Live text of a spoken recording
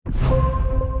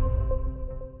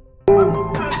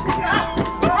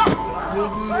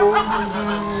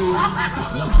Welcome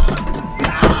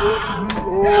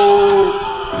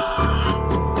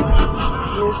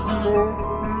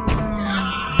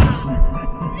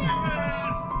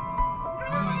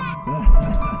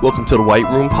to the Whyte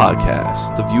Room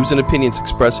Podcast. The views and opinions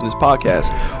expressed in this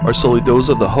podcast are solely those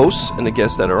of the hosts and the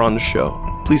guests that are on the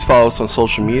show. Please follow us on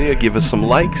social media, give us some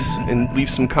likes, and leave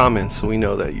some comments so we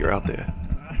know that you're out there.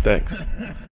 Thanks.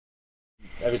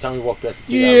 Every time we walk past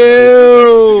the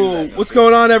Yo! What's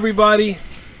going on, everybody?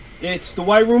 It's the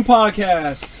Whyte Room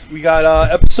Podcast. We got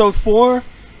episode 4.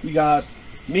 We got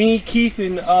me, Keith,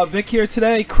 and Vic here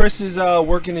today. Chris is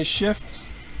working his shift.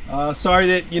 Sorry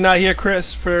that you're not here,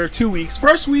 Chris, for 2 weeks.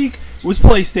 First week was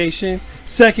PlayStation.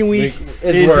 Second week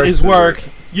is work.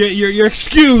 You're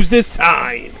excused this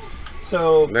time.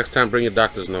 So next time, bring your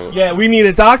doctor's note. Yeah, we need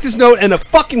a doctor's note and a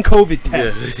fucking COVID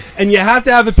test. Yeah. And you have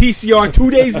to have a PCR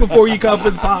 2 days before you come for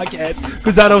the podcast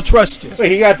because I don't trust you.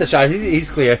 Wait, he got the shot. He's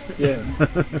clear. Yeah.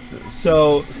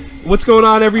 So, what's going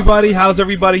on, everybody? How's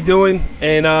everybody doing?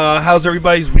 And how's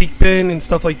everybody's week been and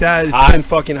stuff like that? It's been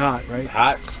fucking hot, right?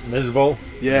 Hot, miserable.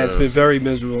 Yeah, it's been very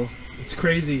miserable. It's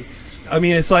crazy. I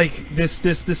mean, it's like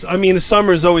this. I mean, the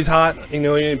summer is always hot, you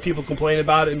know, and people complain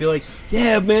about it and be like,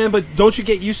 yeah, man, but don't you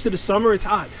get used to the summer? It's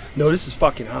hot. No, this is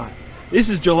fucking hot. This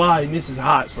is July and this is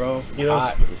hot, bro. You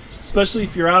know, especially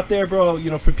if you're out there, bro,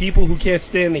 you know, for people who can't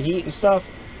stand the heat and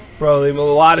stuff, bro, a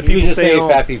lot of people stay home.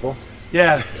 Fat people.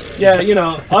 Yeah, you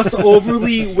know, us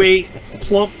overly weight,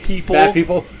 plump people, fat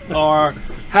people are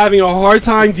having a hard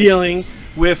time dealing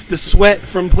with the sweat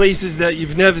from places that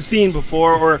you've never seen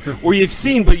before, or you've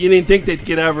seen but you didn't think they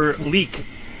could ever leak.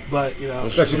 But you know,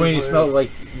 especially when you smell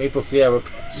like maple syrup.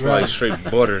 Smell like straight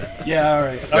butter.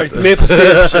 Yeah, all right, the maple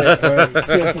syrup shit. All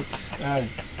right. All right.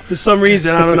 For some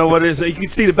reason, I don't know what it is. You can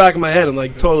see the back of my head. I'm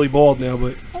like totally bald now,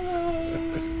 but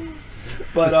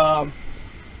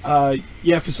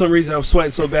yeah, for some reason I was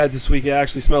sweating so bad this week it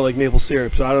actually smelled like maple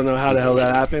syrup. So I don't know how the hell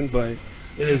that happened, but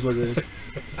it is what it is.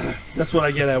 That's what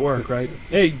I get at work, right?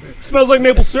 Hey, it smells like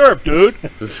maple syrup, dude.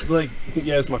 Like,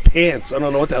 yeah, it's my pants. I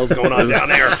don't know what the hell's going on down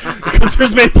there because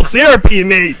there's maple syrup being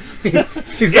made.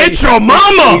 It's your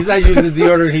mama. He's not using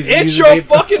deodorant. It's your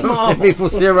fucking mama. Maple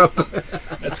syrup.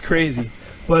 That's crazy.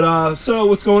 But so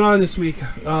what's going on this week?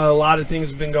 A lot of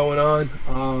things have been going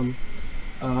on.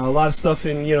 A lot of stuff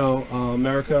in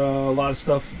America. A lot of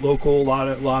stuff local. A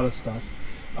lot of stuff.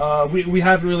 We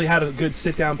haven't really had a good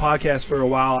sit-down podcast for a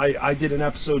while. I did an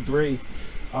episode 3,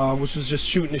 which was just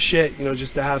shooting the shit,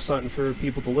 just to have something for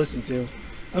people to listen to.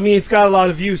 I mean, it's got a lot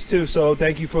of views too, so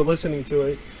thank you for listening to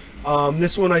it.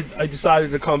 This one I decided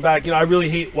to come back. I really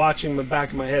hate watching the back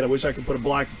of my head. I wish I could put a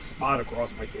black spot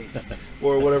across my face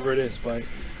or whatever it is, but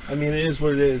I mean, it is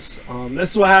what it is.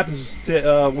 This is what happens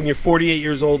when you're 48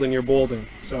 years old and you're balding.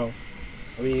 So,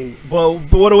 I mean, but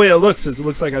what a way it looks is it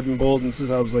looks like I've been balding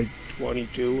since I was like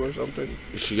 22 or something.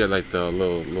 You should get like the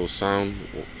little sound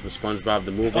from SpongeBob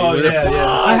the movie. Oh yeah.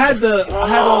 I had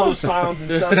all those sounds and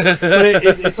stuff, but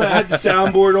it's like I had the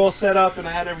soundboard all set up and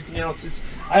I had everything else.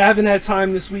 I haven't had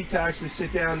time this week to actually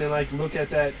sit down and like look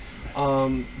at that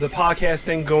the podcast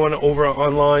thing going over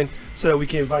online so that we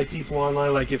can invite people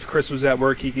online. Like if Chris was at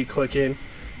work, he could click in,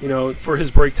 for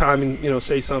his break time and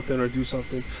say something or do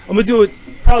something. I'm gonna do it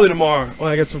probably tomorrow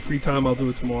when I get some free time. I'll do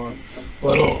it tomorrow.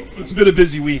 But it's been a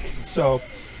busy week, so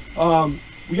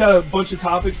we got a bunch of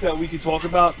topics that we could talk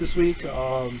about this week.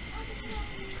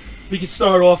 We could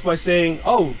start off by saying,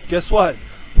 oh, guess what?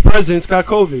 The president's got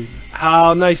COVID.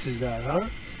 How nice is that, huh?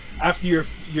 After your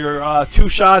 2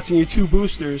 shots and your 2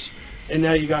 boosters, and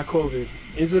now you got COVID.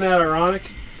 Isn't that ironic?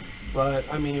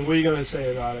 But I mean, what are you gonna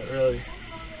say about it, really?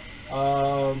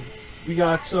 We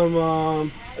got some.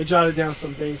 I jotted down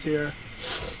some things here.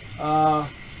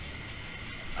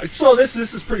 So this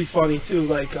is pretty funny too.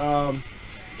 Like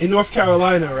in North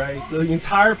Carolina, right? The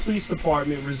entire police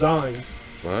department resigned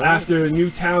after a new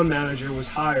town manager was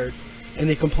hired, and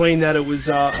they complained that it was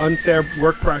unfair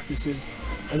work practices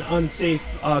and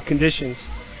unsafe conditions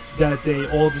that they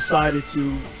all decided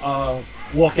to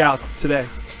walk out today.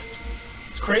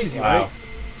 It's crazy, right?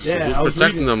 So Yeah, who's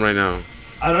protecting them right now?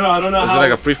 I don't know. Is it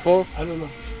like a free fall? I don't know.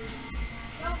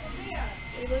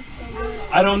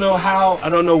 I don't know how. I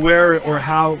don't know where or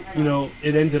how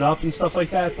it ended up and stuff like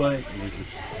that. But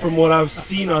from what I've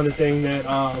seen on the thing,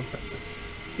 that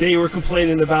they were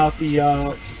complaining about the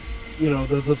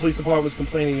police department was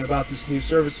complaining about this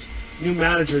new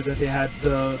manager that they had,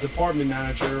 the department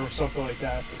manager or something like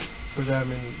that for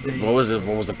them. And what was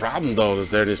the problem though? Is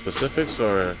there any specifics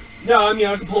or? No, I mean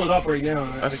I can pull it up right now.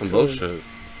 That's some bullshit.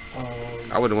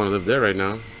 I wouldn't want to live there right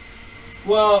now.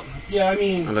 Well, yeah, I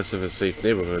mean, unless if it's a safe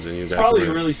neighborhood, then you guys. It's probably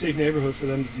a really safe neighborhood for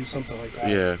them to do something like that.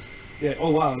 Yeah. Yeah. Oh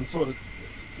wow. And so,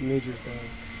 Major's down.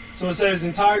 So it says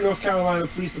entire North Carolina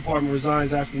Police Department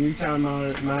resigns after new town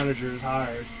manager is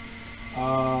hired.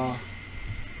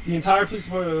 The entire police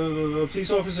department,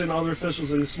 police officers and other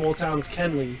officials in the small town of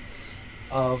Kenly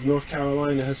of North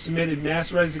Carolina has submitted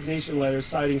mass resignation letters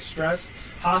citing stress,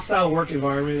 hostile work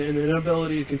environment, and the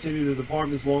inability to continue the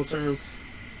department's long-term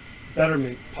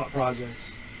betterment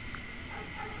projects.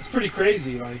 It's pretty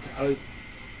crazy. Like,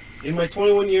 in my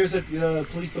 21 years at the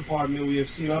police department, we have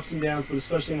seen ups and downs, but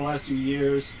especially in the last 2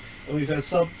 years, and we've had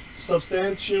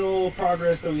substantial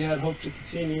progress that we had hoped to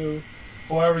continue.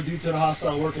 However, due to the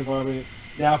hostile work environment,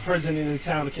 now present in the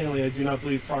town of Kenly, I do not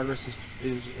believe progress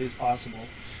is possible.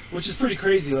 Which is pretty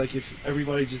crazy, like if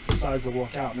everybody just decides to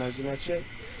walk out. Imagine that shit.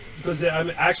 Because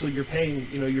actually you're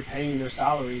paying their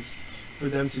salaries for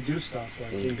them to do stuff.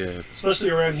 Like, especially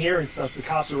around here and stuff, the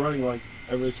cops are running like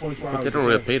every 24 hours. But they don't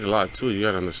get paid a lot too. You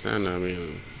gotta understand that. I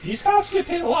mean, these cops get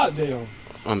paid a lot in Bayonne.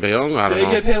 On Bayonne, I don't they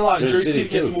know. get paid a lot. Jersey Jersey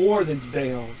gets too. more than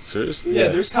Bayonne. Seriously? Yeah,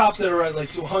 there's cops that are at like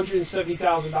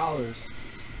 $170,000.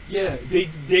 Yeah, they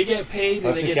get paid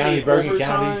and they get paid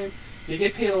overtime. They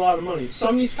get paid a lot of money.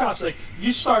 Some of these cops, like,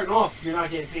 you starting off, you're not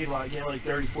getting paid a lot. You get like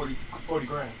 30, 40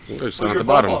 grand. It's But not the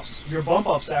bottom. Your bump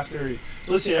ups after.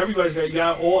 Listen, everybody's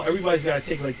got to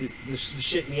take like the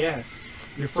shit in the ass.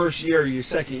 Your first year, or your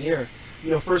second year.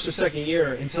 First or second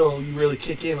year until you really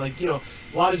kick in. Like, a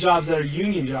lot of jobs that are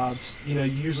union jobs, you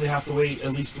usually have to wait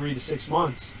at least 3 to 6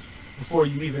 months before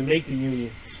you even make the union.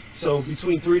 So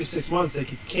between 3 to 6 months, they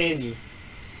could can you.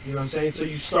 You know what I'm saying? So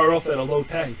you start off at a low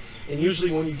pay. And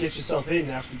usually when you get yourself in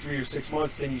after 3 or 6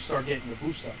 months, then you start getting the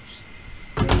boost ups.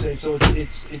 You know what I'm saying? So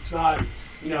it's not,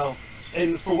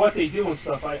 and for what they do and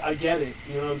stuff, I get it.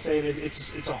 You know what I'm saying?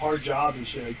 It's a hard job and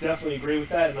shit. I definitely agree with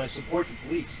that, and I support the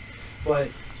police.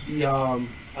 But to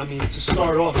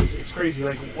start off, it's crazy.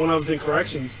 Like when I was in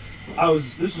corrections,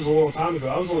 this was a long time ago.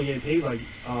 I was only getting paid like,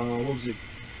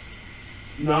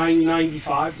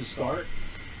 $9.95 to start.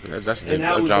 That was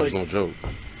job's like, no joke.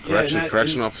 Yeah,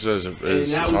 Correction officers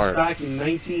is and that hard. was back in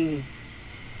Back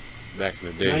in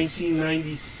the day.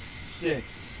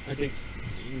 1996, I think.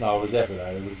 No, it was after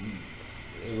that. It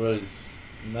was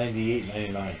 98,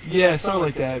 99. Yeah, something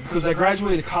like that. Because I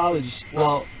graduated college.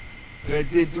 Well, I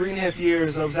did 3.5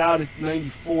 years. I was out at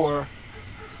 94.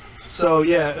 So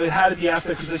yeah, it had to be after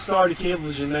because I started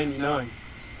Cablevision in 99.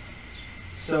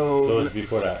 So it was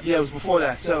before that. Yeah, it was before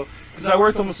that. So because I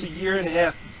worked almost a year and a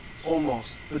half.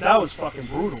 Almost, but that was fucking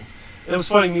brutal. And it was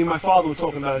funny. Me and my father were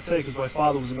talking about it today because my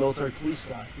father was a military police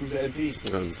guy. He was an MP,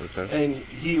 okay. and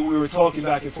we were talking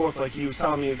back and forth. Like he was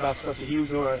telling me about stuff that he was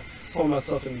doing, talking about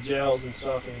stuff in the jails and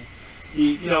stuff. And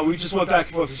we just went back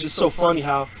and forth. It's just so funny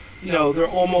how they're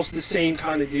almost the same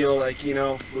kind of deal. Like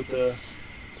with the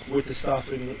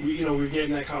stuff, and we were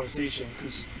getting that conversation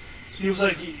because. He was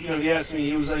like, he asked me,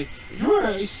 he was like, "You were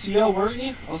a CL, weren't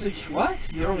you?" I was like,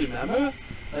 "What? You don't remember?"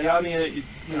 Like, I mean,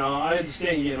 I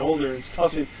understand you getting older and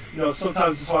stuff, and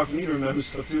sometimes it's hard for me to remember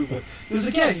stuff too. But he was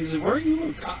like, "Yeah." He's like, "Weren't you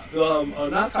a cop?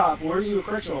 Not a cop? Weren't you a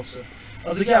correctional officer?" I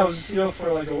was like, "Yeah, I was a CL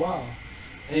for like a while,"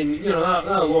 and not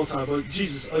a long time, but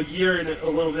Jesus, a year and a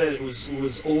little bit. It was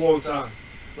a long time.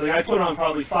 Like I put on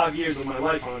probably 5 years of my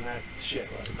life on that shit.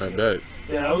 Like, I bet.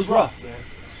 Yeah, it was rough, man.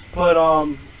 But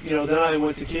then I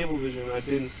went to Cablevision. I've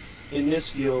been in this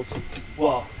field.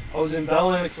 Well, I was in Bell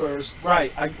Atlantic first.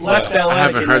 Right, I left Bell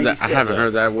Atlantic in 96. I haven't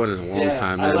heard that one in a long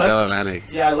time. Man. Bell Atlantic.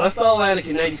 Yeah, I left Bell Atlantic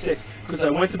in 96 because I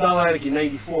went to Bell Atlantic in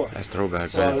 94. That's throwback,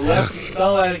 so man. I left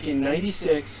Bell Atlantic in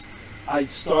 96. I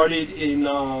started in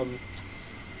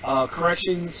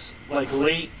corrections like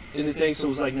late in the thing, so it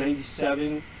was like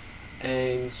 97.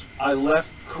 And I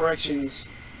left corrections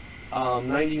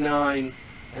 99.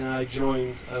 And I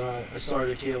joined, I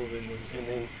started Cablevision, and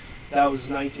then that was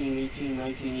 19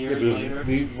 years later.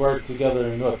 We worked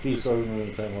together in Northeast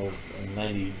Oregon Terminal in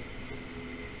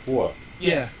 94.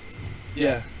 Yeah,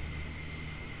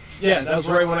 that was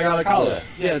right when I got out of college.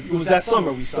 Yeah, it was that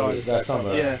summer we started. It was that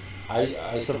summer. Yeah.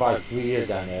 I survived 3 years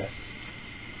down there.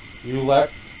 You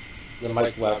left, then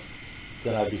Mike left,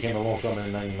 then I became a longshoreman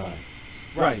in 99.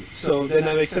 Right, so then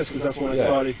that makes sense because that's when I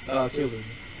started Cablevision.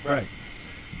 Right.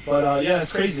 But yeah,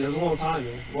 it's crazy. It was a long time,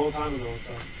 man. A long time ago and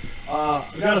stuff.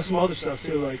 We got some other stuff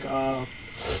too. Like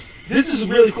this is a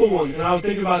really cool one, and I was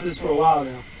thinking about this for a while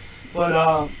now. But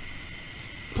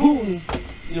Putin,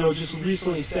 just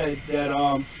recently said that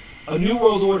a new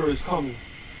world order is coming,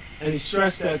 and he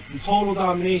stressed that the total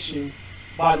domination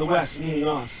by the West, meaning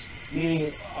us,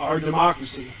 meaning our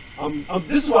democracy.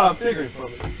 This is what I'm figuring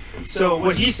from it. So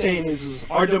what he's saying is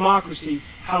our democracy,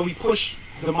 how we push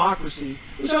democracy,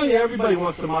 which everybody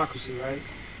wants democracy, right?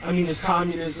 I mean, there's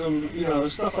communism,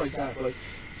 there's stuff like that. But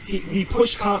we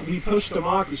push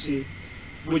democracy,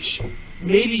 which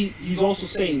maybe he's also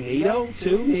saying NATO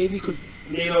too, maybe because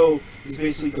NATO is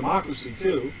basically democracy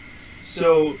too.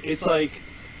 So it's like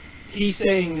he's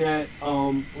saying that.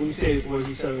 Let me say what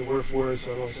he said word for word,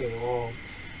 so I don't say it wrong.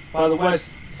 By the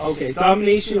West, okay,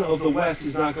 domination of the West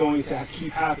is not going to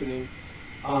keep happening.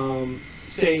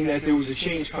 Saying that there was a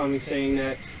change coming, saying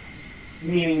that,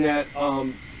 meaning that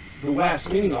the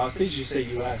West, meaning us, they should say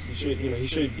U.S. He should, he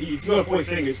should. If you're gonna point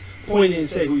fingers, point it and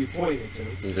say who you're pointing to.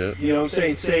 Yeah. You know what I'm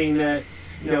saying? Saying that,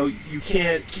 you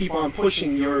can't keep on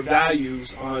pushing your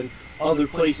values on other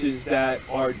places that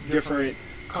are different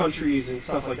countries and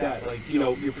stuff like that. Like,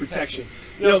 your protection.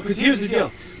 Because here's the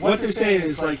deal. What they're saying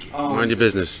is like, mind your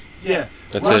business. Yeah,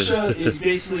 That's Russia it. is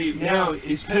basically now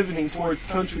is pivoting towards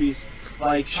countries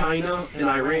like China and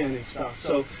Iran and stuff.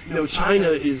 So China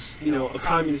is a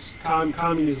communist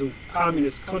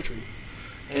country,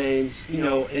 and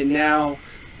and now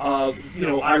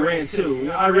Iran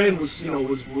too. Iran was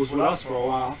was with us for a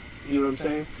while. You know what I'm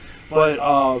saying? But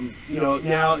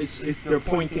now it's they're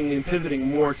pointing and pivoting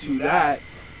more to that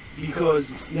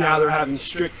because now they're having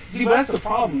strict. See, but that's the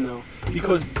problem though,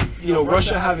 because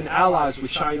Russia having allies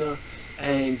with China,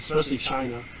 and especially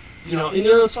China. And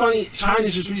it's funny, China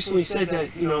just recently said that,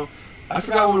 I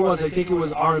forgot what it was, I think it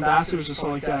was our ambassadors or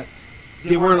something like that,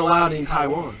 they weren't allowed in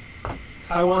Taiwan.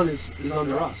 Taiwan is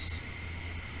under us.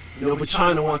 But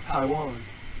China wants Taiwan.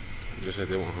 Just like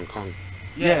they want Hong Kong.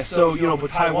 Yeah, so,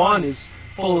 but Taiwan is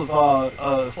full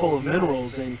of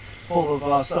minerals and full of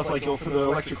stuff like, for the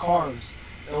electric cars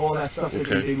and all that stuff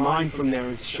that they mine from there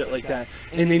and shit like that.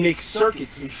 And they make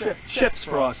circuits and chips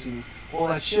for us and all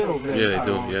that shit over there. Yeah, they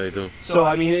do. Yeah, they do. So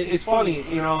I mean, it's funny,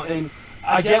 and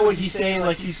I get what he's saying.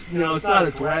 Like it's not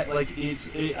a threat. Like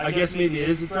I guess maybe it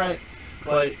is a threat,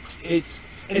 but it's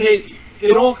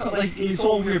it all like it's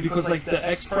all weird because like the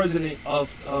ex-president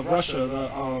of Russia,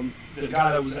 the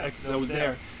guy that was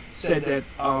there, said that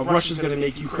Russia's going to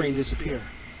make Ukraine disappear,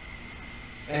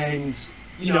 and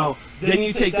then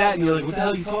you take that and you're like, what the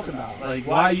hell are you talking about? Like,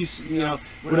 why are you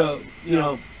with a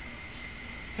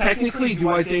technically, do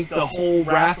I think the whole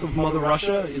wrath of Mother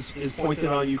Russia is pointed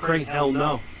on Ukraine? Hell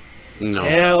no. No.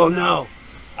 Hell no.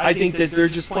 I think that they're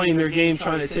just playing their game,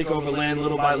 trying to take over land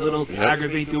little by little to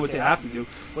aggravate, do what they have to do.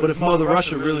 But if Mother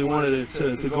Russia really wanted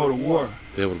to go to war,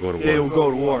 they would go to war. They would go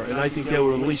to war, and I think they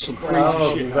would unleash some crazy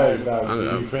shit. Right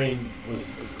about Ukraine was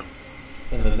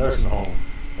in the nursing home,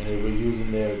 and they were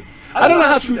using their. I don't know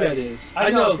how true that is.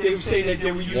 I know they were saying that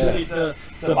they were using the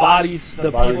bodies,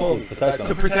 the people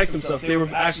to protect themselves. They were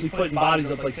actually putting bodies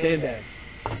up like sandbags,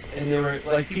 and they were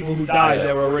like people who died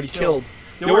that were already killed.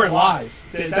 They weren't alive.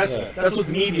 That's what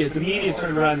the media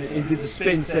turned around and did the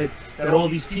spin, said that all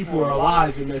these people were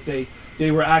alive and that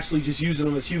they were actually just using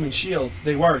them as human shields.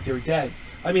 They weren't. They were dead.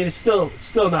 I mean, it's still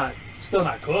not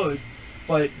good,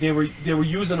 but they were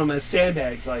using them as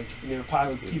sandbags, like they were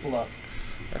piling people up.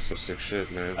 That's some sick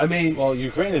shit, man. I mean, well,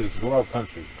 Ukraine is a corrupt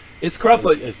country. It's corrupt,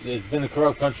 but it's been a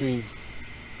corrupt country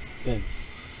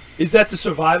since. Is that the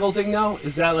survival thing now?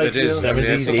 Is that like it is?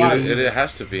 It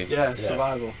has to be. Yeah,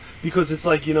 survival. Because it's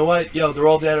like, you know what? They're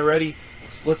all dead already.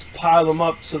 Let's pile them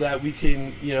up so that we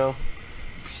can,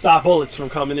 stop bullets from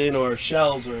coming in or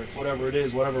shells or whatever it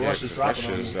is, whatever Russia's dropping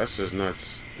on them. That's just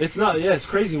nuts. It's not. Yeah, it's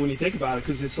crazy when you think about it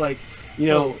because it's like,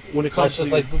 when it comes to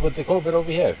like with the COVID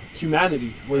over here,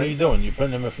 humanity. What are you doing? You're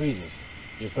putting them in freezers.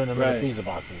 You're putting them in freezer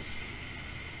boxes.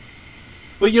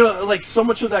 But like so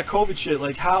much of that COVID shit,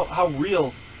 like how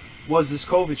real was this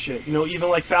COVID shit? Even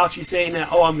like Fauci saying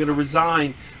that, I'm going to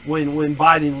resign when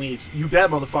Biden leaves. You bet,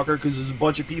 motherfucker, because there's a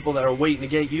bunch of people that are waiting to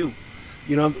get you.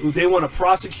 They want to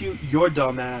prosecute your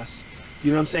dumb ass. Do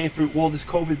you know what I'm saying? For all this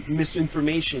COVID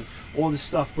misinformation, all this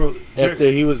stuff, bro.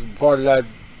 After he was part of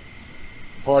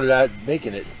that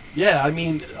making it. Yeah, I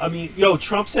mean,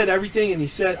 Trump said everything, and he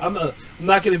said, I'm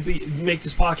not going to make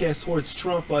this podcast towards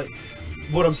Trump, but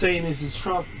what I'm saying is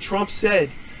Trump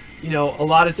said, a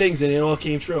lot of things, and it all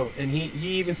came true. And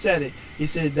he even said it. He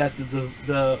said that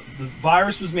the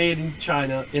virus was made in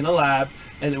China in a lab,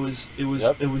 and it was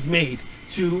made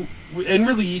to and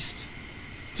released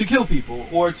to kill people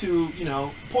or to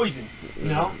poison,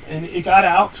 and it got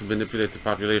out to manipulate the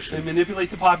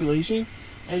population.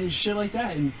 And shit like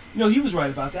that, and he was right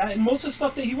about that, and most of the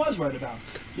stuff that he was right about,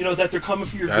 that they're coming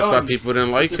for your guns. That's why people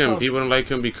didn't like him. People didn't like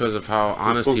him because of how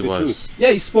honest he was.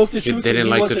 Yeah, he spoke the truth. They didn't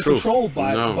like the truth. He wasn't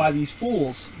controlled by these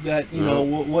fools that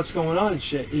what's going on and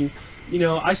shit. And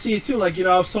I see it too. Like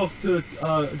I was talking to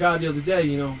a guy the other day.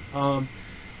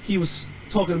 He was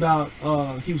talking about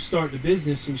he was starting a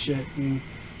business and shit, and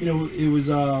it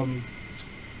was I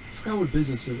forgot what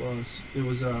business it was. It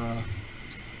was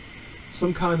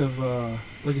some kind of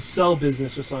like a cell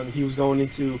business or something. He was going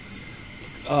into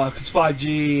because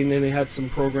 5G, and then they had some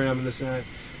program and this and that.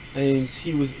 And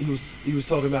he was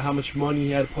talking about how much money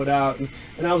he had to put out,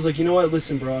 and I was like, you know what?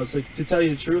 Listen, bro. I was like, to tell you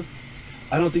the truth,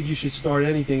 I don't think you should start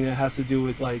anything that has to do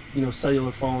with like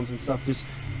cellular phones and stuff. Just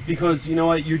because you know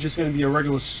what, you're just going to be a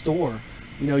regular store.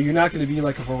 You're not going to be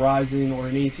like a Verizon or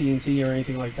an AT&T or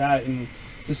anything like that. And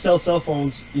to sell cell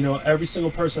phones, every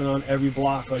single person on every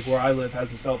block, like where I live,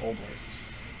 has a cell phone place.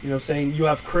 You know what I'm saying? You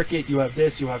have Cricket, you have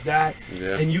this, you have that.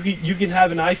 Yeah. And you can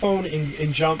have an iPhone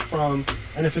and jump from,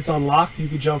 and if it's unlocked, you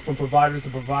can jump from provider to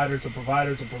provider to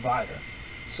provider to provider.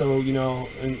 So,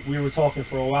 and we were talking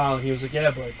for a while, and he was like,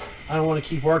 yeah, but I don't want to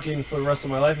keep working for the rest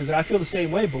of my life. I feel the same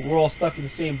way, but we're all stuck in the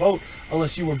same boat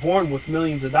unless you were born with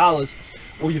millions of dollars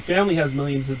or your family has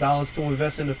millions of dollars to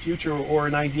invest in the future or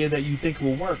an idea that you think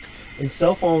will work. And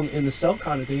cell phone and the cell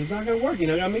kind of thing is not going to work. You're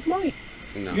not going to make money.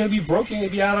 No. You're gonna be broke. You're gonna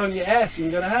be out on your ass.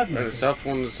 You're gonna have nothing. Cell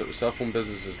phone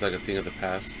business is like a thing of the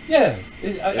past. Yeah,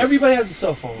 everybody has a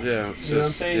cell phone. Yeah, you know what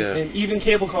I'm saying. Yeah. And even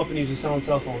cable companies are selling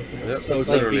cell phones now. Yep, so it's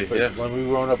like literally. beepers. Yeah. When we were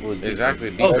growing up, it was beepers. Exactly.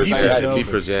 Oh, beepers.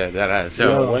 Beepers. Yeah, that.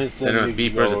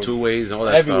 Beepers are 2 ways, all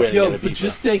that everywhere. stuff. Yo, but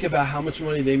just think about how much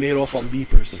money they made off on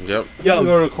beepers. Yep. Yo, you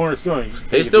go to the corner store.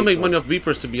 They still make money off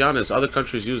beepers. To be honest, other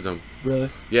countries use them. Really?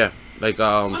 Yeah. Like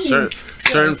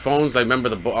certain phones, like remember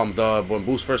the when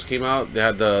Boost first came out, they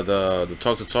had the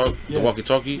talk to talk, the walkie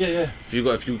talkie. Yeah. If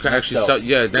you can actually sell,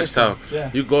 Nextel. Yeah.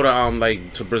 You go to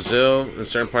like to Brazil and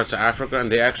certain parts of Africa,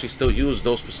 and they actually still use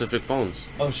those specific phones.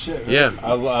 Oh shit. Really? Yeah.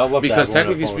 I love because that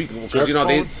technically speaking, because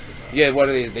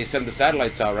they send the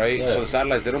satellites out, right? Yeah. So the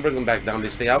satellites, they don't bring them back down; they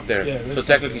stay out there. Yeah, so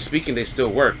technically speaking, they still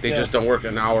work. They just don't work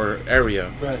in our area.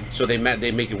 Right. So they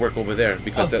make it work over there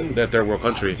because they're third world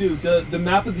country. Dude, the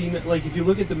map of if you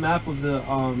look at the map of the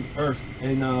Earth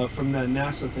and from that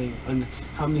NASA thing and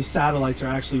how many satellites are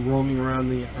actually roaming around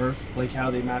the Earth, like how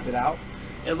they map it out,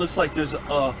 it looks like there's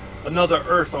another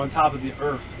Earth on top of the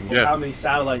Earth. Yeah. How many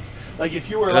satellites? Like if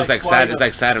you were it looks like Saturn. It's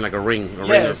like Saturn, like a ring.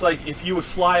 It's like if you would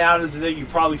fly out of the thing, you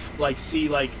probably see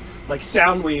like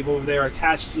Soundwave over there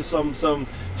attached to some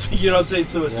you know what I'm saying,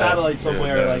 to a satellite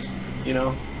somewhere,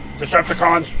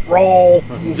 Decepticons roll.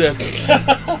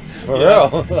 For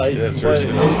real.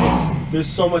 There's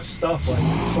so much stuff,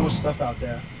 out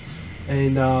there.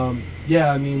 And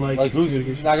I mean, like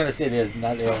who's not gonna say there's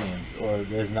not aliens or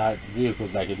there's not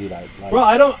vehicles that could do that? Like, bro,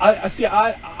 I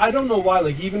don't know why.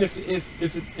 Like, even if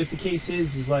the case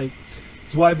is like,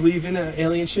 do I believe in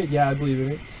alien shit? Yeah, I believe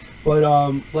in it. But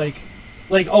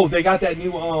they got that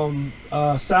new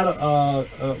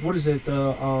what is it?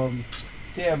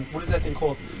 What is that thing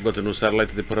called? But the new satellite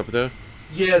that they put up there?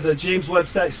 Yeah, the James Webb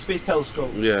Space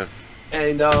Telescope. Yeah.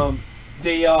 And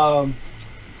they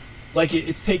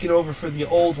it's taken over for the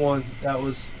old one that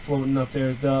was floating up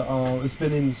there. It's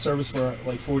been in service for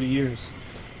like 40 years,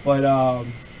 but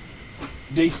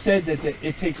they said that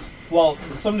it takes. Well,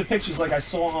 some of the pictures like I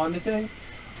saw on the thing.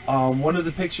 One of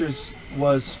the pictures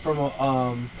was from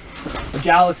a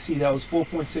galaxy that was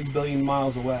 4.6 billion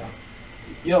miles away.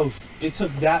 Yo, it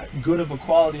took that good of a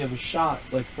quality of a shot,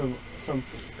 like from.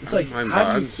 It's like,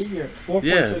 how do you figure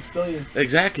 4.6 billion?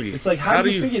 Exactly. It's like, how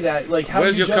do you figure that? Like,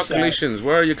 where's your calculations? That?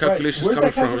 Where are your calculations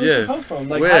coming from? Where's that calculation come from?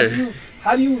 Like, where?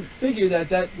 How do you figure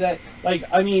that? Like,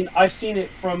 I mean, I've seen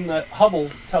it from the Hubble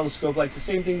telescope, like the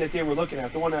same thing that they were looking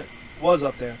at, the one that was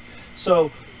up there.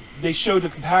 So they showed the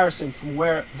comparison from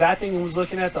where that thing was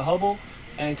looking at, the Hubble,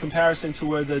 and comparison to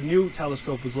where the new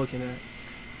telescope was looking at.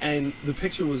 And the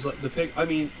picture was like I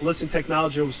mean, listen,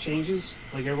 technology always changes,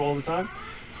 like all the time.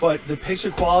 But the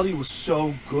picture quality was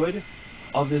so good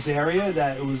of this area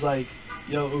that it was like,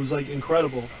 it was like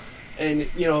incredible. And,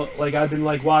 like I've been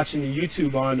like watching the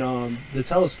YouTube on the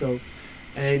telescope,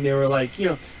 and they were like,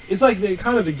 it's like they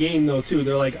kind of a game though too.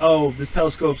 They're like, oh, this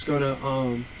telescope's gonna,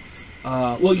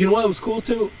 well, you know what was cool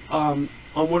too? On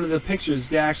one of the pictures,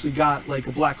 they actually got like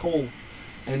a black hole,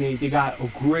 and they got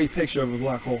a great picture of a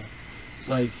black hole.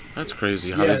 Like, that's crazy.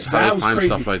 How they find crazy.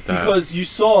 Stuff like that? Because you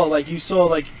saw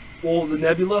all the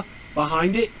nebula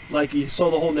behind it, like you saw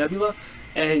the whole nebula,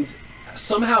 and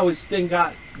somehow this thing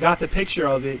got the picture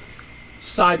of it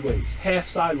sideways, half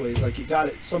sideways, like it got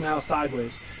it somehow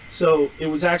sideways. So it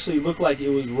was actually looked like it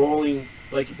was rolling,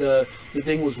 like the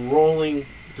thing was rolling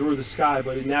through the sky,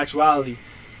 but in actuality,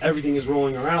 everything is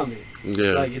rolling around it.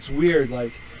 Yeah. Like it's weird,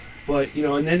 like, but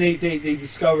and then they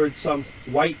discovered some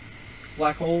white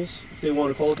black holes, if they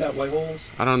want to call it that, white holes.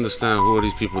 I don't understand who are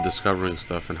these people discovering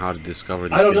stuff and how to discover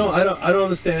these things. I don't know. I don't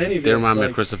understand any of it. They remind me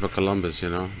of Christopher Columbus,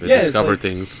 They discover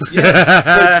things.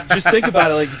 Yeah. Just think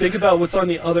about it. Like, think about what's on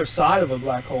the other side of a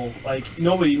black hole. Like,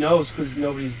 nobody knows because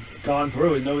nobody's gone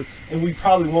through it. And we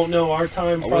probably won't know our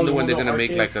time. I wonder when they're gonna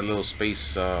make like a little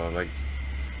space, like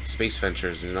space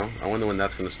ventures. You know, I wonder when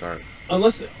that's gonna start.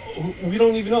 Unless we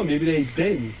don't even know. Maybe they've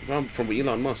been. Well, from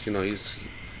Elon Musk, you know, he's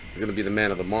gonna be the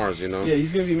man of the Mars. You know. Yeah,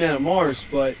 he's gonna be man of Mars,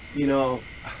 but you know,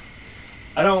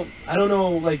 I don't know,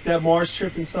 like that Mars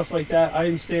trip and stuff like that. I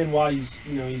understand why he's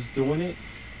doing it,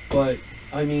 but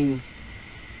I mean,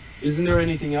 isn't there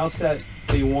anything else that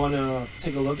they want to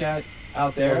take a look at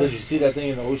out there? Well, did you see that thing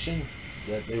in the ocean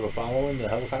that they were following, the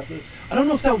helicopters? I don't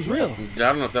know if that was real. I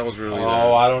don't know if that was really.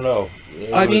 Oh, I don't know.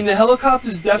 I mean, the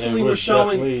helicopters definitely were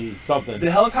showing definitely something.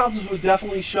 The helicopters were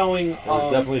definitely showing. There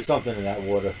was definitely something in that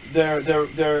water.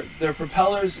 Their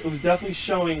propellers. It was definitely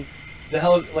showing the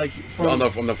like from on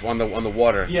the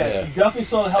water. Yeah, you definitely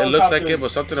saw the helicopter. It looks like it,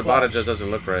 but something about it just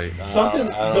doesn't look right. Something.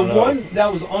 The one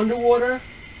that was underwater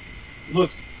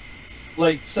looked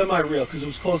like semi-real because it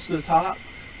was close to the top,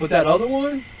 but that other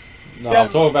one. No, I'm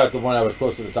talking about the one that was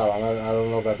close to the top. I don't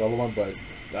know about the other one, but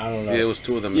I don't know. Yeah, it was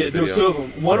two of them. Yeah, there was two of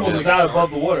them. One of them was out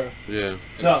above the water. Yeah.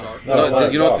 No,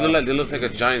 you know what they look like? They look like a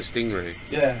giant stingray.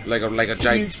 Yeah. Like a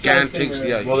gigantic.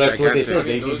 Yeah. Well, that's what they said.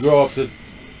 They can grow up to.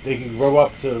 They can grow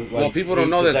up to. Like, well, people don't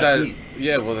know that.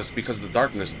 Yeah, well, that's because of the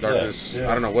darkness. Darkness. Yeah.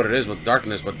 I don't know what it is with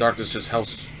darkness, but darkness just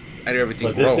helps everything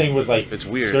but grow. This thing was like it's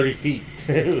weird. 30 feet.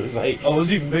 It was like. Oh, it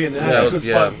was even bigger than that because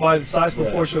by the size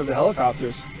proportion of the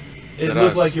helicopters, it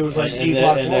looked like it was like 8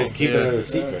 blocks long. And they're keeping it a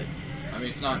secret. I mean,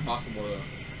 it's not impossible to.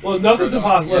 Well, nothing's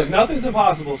impossible. Look, nothing's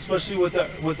impossible, especially with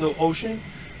the ocean,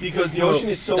 because the ocean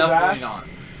is so vast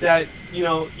that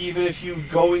even if you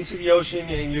go into the ocean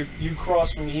and you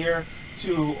cross from here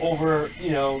to over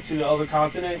to the other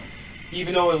continent,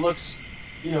 even though it looks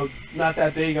not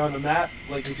that big on the map,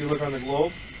 like if you look on the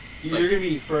globe, you're gonna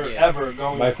be forever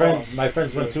going. My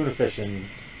friends went tuna fishing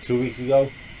 2 weeks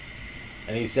ago,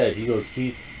 and he goes,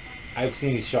 Keith, I've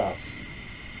seen sharks.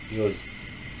 He goes,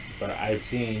 but I've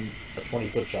seen a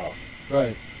 20-foot shark.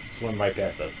 Right. Swim right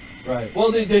past us. Right. Well,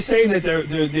 they're saying that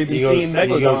they've been seeing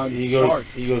megalodon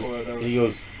sharks. He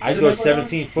goes, I thought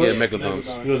 17 foot. Yeah,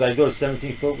 megalodons. He goes, I thought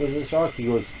 17 foot was a shark. He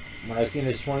goes, when I seen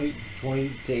this 20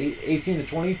 to 18 to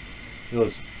 20, he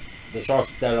goes, the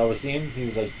sharks that I was seeing, he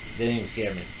was like, they didn't even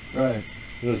scare me. Right.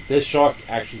 He goes, this shark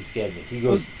actually scared me. He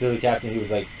goes to the captain. He was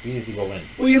like, we need to go in.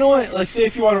 Well, you know what? Like, say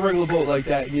if you're on a regular boat like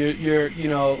that, and you're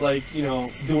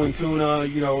doing tuna,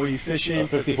 where you're fishing. A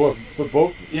 54-foot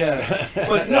boat. Yeah,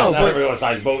 but no, not a regular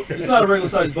sized boat. It's not a regular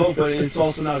sized boat, but it's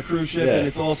also not a cruise ship, and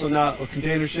it's also not a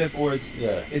container ship, or it's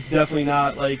definitely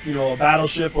not like a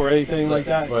battleship or anything like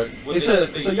that. But it's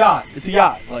a yacht. It's a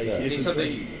yacht. Like they said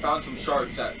they found some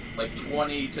sharks at like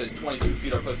 20 to 22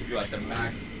 feet are supposed to be like the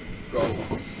max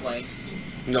growth length.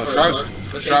 No,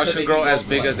 sharks can grow as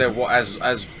big as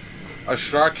as a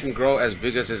shark can grow as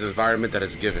big as his environment that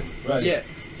it's given. Right. Yeah.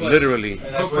 Literally.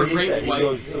 But for great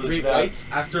whites,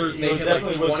 after they hit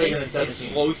like 20, it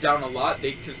slows down a lot.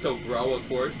 They can still grow, of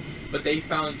course, but they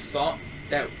found some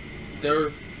that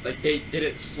they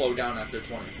didn't slow down after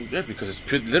 20. Yeah, because it's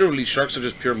pure, literally sharks are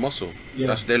just pure muscle.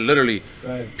 Yeah. They're literally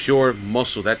pure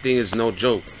muscle. That thing is no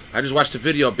joke. I just watched a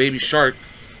video of baby shark,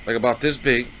 like about this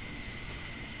big,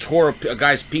 tore a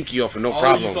guy's pinky off with no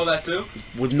problem. You saw that too?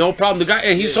 With no problem. The guy,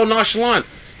 and he's so nonchalant.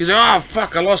 He's like, oh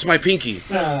fuck, I lost my pinky.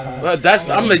 I'm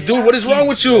like, dude, what is wrong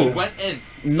with you? He went in.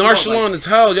 Nonchalant as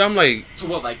hell. I'm like. To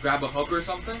what, like grab a hook or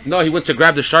something? No, he went to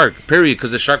grab the shark. Period.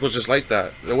 Because the shark was just like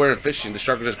that. They weren't fishing. The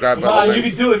shark was just grabbed. Come on, you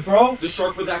can do it, bro. The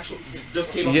shark was actually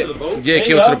just came up to the boat. Yeah, it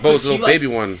came up to the boat. It was a little baby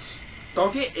one.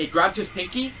 It grabbed his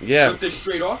pinky, ripped it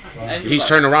straight off, and he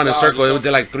turned around in a circle. It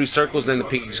did like 3 circles, then the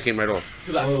pinky just came right off.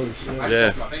 Holy shit. I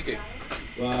lost my pinky.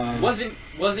 Wow.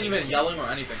 Wasn't even yelling or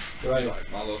anything. Right.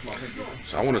 I lost my pinky.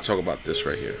 So I want to talk about this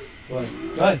right here. What?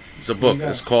 Go ahead. It's a book.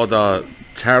 It's called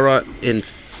Terra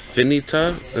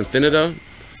Infinita.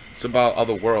 It's about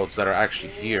other worlds that are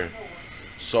actually here.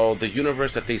 So the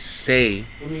universe that they say.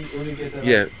 Let me get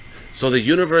that. Up. So the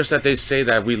universe that they say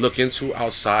that we look into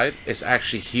outside is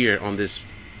actually here on this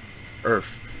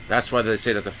Earth. That's why they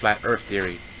say that the flat Earth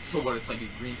theory. So what? It's like a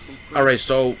green screen. All right.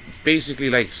 So basically,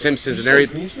 like Simpsons and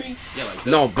everything. Green screen? Yeah, like this.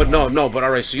 No, but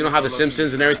all right. So you know how the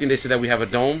Simpsons and everything they say that we have a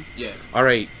dome. Yeah. All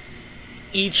right.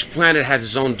 Each planet has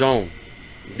its own dome,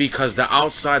 because the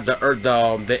outside, the Earth,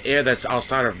 the air that's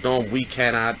outside of dome, we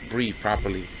cannot breathe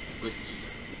properly.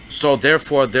 So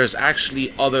therefore, there's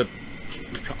actually other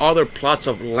plots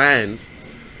of land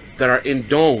that are in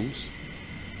domes.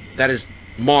 That is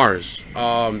Mars.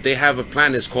 They have a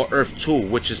planet, it's called Earth 2,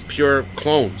 which is pure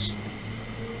clones,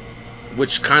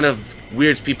 which kind of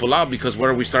weirds people out, because what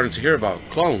are we starting to hear about?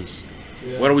 Clones.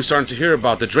 What are we starting to hear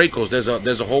about? The Dracos.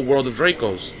 There's a whole world of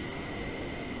Dracos.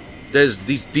 There's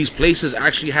these places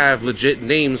actually have legit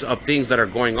names of things that are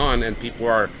going on, and people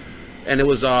are, and it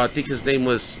was I think his name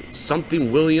was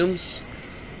something Williams,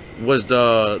 was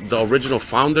the original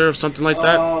founder of something like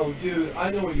that. Oh, dude,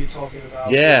 I know what you're talking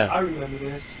about. Yeah. I remember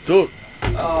this. Dude.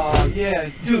 Yeah,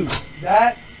 dude,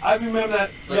 that I remember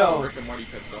that. Like Yo, Rick and Morty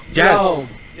type stuff. Yes, yo,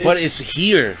 but it's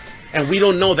here. And we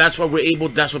don't know. That's why we're able.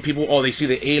 That's what people. Oh, they see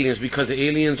the aliens because the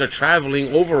aliens are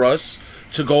traveling over us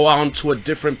to go on to a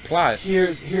different plot.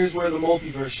 Here's where the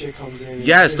multiverse shit comes in.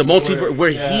 Yes, the This is multiverse. where-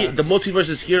 We're here. The multiverse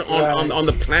is here on, Right. on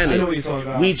the planet. I know what you're talking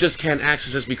about. We just can't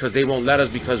access this because they won't let us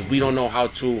because we don't know how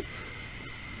to,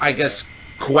 I guess,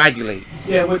 coagulate.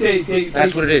 Yeah, what they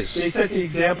That's what it is. They set the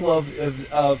example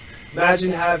of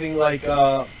imagine having like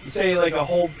say like a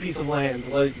whole piece of land,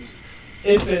 like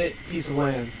infinite piece of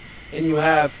land, and you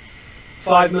have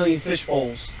 5 million fish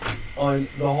bowls on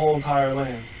the whole entire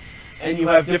land, and you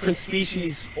have different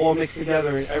species all mixed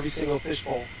together in every single fish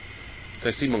bowl.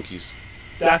 They sea monkeys.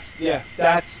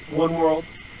 That's one world,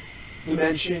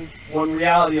 dimension, one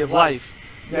reality of life.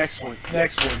 Next one,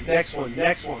 next one, next one,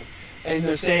 next one. And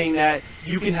they're saying that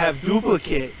you can have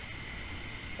duplicate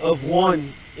of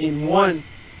one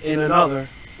in another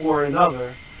or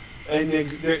another, and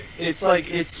it's like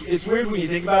it's weird when you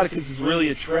think about it because it's really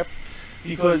a trip,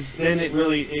 because then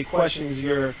it questions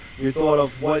your thought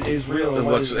of what is real and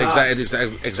what What's is not.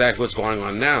 exactly what's going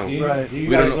on now. Do you, Right. do you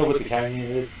We guys don't know what the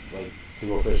canyon is, like, to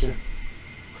go fishing?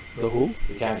 The who?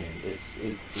 The canyon.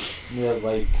 It's near,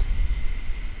 like,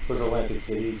 towards Atlantic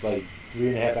City. It's like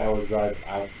 3.5 hour drive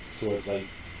out towards, like,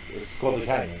 it's called the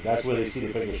canyon. That's where they see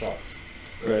the bigger sharks.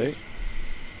 Right.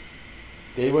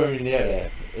 They weren't near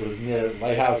there. It was near the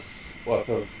lighthouse off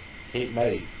of Cape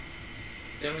May,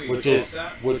 Then we which close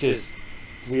is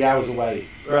 3 hours away,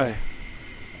 Right.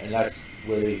 and that's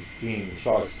where they seen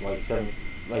sharks.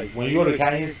 Like when you go to the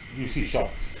canyons, you see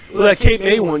sharks. Well, that Cape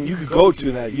May one, you could go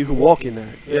to that. You could walk in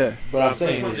that. Yeah. But I'm Which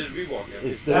saying one it's, did we walk in?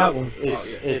 it's That one.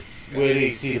 It's where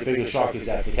they see the biggest shark is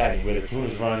at the canyon, where the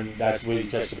tunas run. That's where you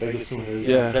catch the biggest tunas.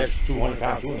 Yeah. You catch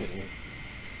 200-pound tunas.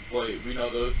 Wait, we know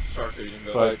those sharks are even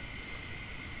go. But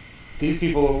these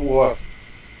people were off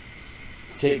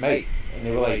Cape May, and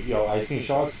they were like, "Yo, I seen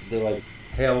sharks." They're like,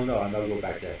 "Hell no, I'm not go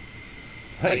back there."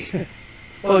 Like,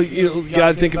 Well, you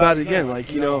got to think about it again.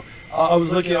 Like, I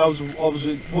was looking.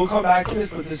 We'll come back to this,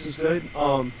 but this is good.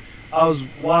 I was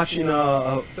watching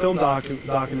a film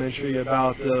documentary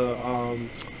about the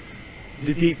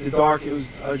deep, the dark. It was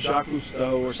Jacques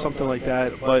Cousteau or something like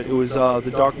that, but it was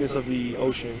the darkness of the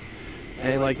ocean,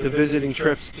 and like the visiting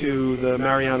trips to the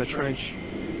Mariana Trench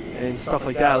and stuff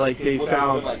like that. Like they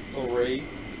found, like 3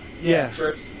 yeah,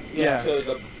 trips yeah, to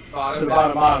the bottom. to the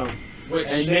bottom. Which,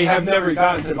 And they have never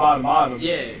gotten to the bottom.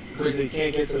 yeah, Because they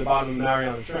can't get to the bottom of the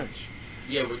Mariana Trench.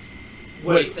 yeah, which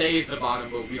What- they say is the bottom,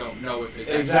 but we don't know if it's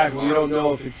actually Exactly. the We don't bottom.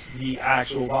 know if it's the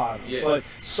actual bottom. Yeah. But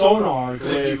sonar, the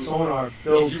If way you- sonar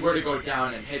builds. If you were to go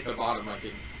down and hit the bottom, like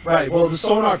it, Right. Well, the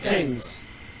sonar pings,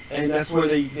 and that's where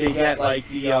they get like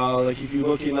the like if you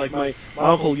look in like my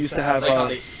uncle used to have Like how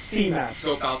they sea maps.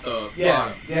 scope out the Yeah,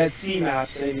 bottom. they had sea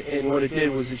maps, and what it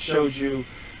did was it showed you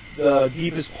the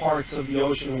deepest parts of the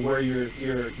ocean where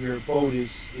your boat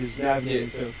is navigating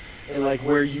to, and like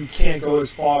where you can't go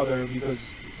as farther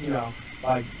because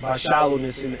by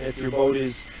shallowness, and if your boat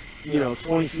is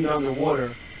 20 feet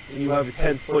underwater and you have a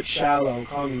 10-foot shallow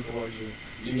coming towards you,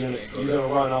 You you're just can't go gonna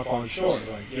that run up on shore,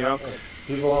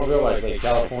 people don't realize, like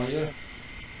California.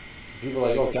 People are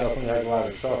like, "Oh, California has a lot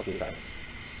of shark attacks."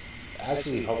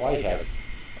 Actually, Hawaii has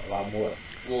a lot more.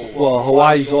 Well,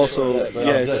 Hawaii's also But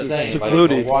I'm just saying,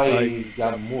 secluded, Like, Hawaii's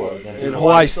got more than. and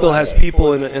Hawaii still has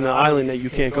people in an island that you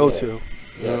can't go to.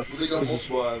 Yeah. Well, they got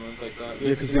multiple islands like that. Yeah,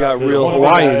 because they got There's real one big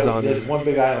Hawaiians island- on There's there. one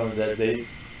big island that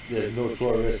there's no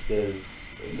tourists.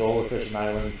 It's all a fishing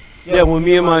island. Yeah, when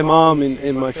me and my mom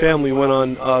and my family went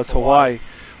on to Hawaii,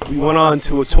 we went on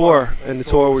to a tour, and the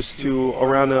tour was to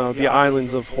around the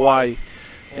islands of Hawaii,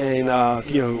 and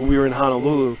we were in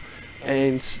Honolulu,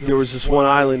 and there was this one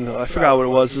island. I forgot what it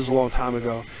was. This was a long time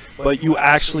ago, but you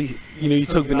actually, you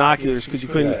took binoculars because you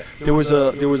couldn't. There was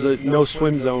a no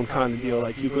swim zone kind of deal.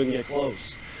 Like you couldn't get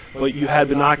close, but you had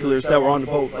binoculars that were on the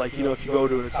boat. Like if you go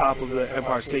to the top of the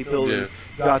Empire State Building, Yeah.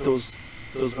 you got those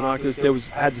binoculars.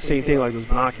 Had the same thing like those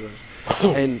binoculars,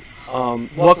 and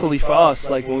luckily for us,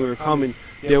 like when we were coming,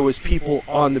 there was people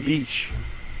on the beach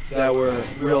that were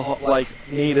real like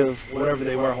native, whatever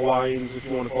they were, Hawaiians, if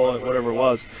you want to call it, whatever it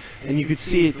was, and you could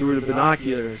see it through the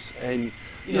binoculars, and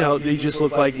they just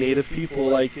looked like native people,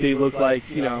 like they looked like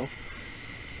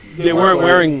they weren't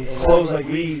wearing clothes like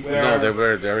we wear. No, they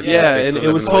were. Yeah, and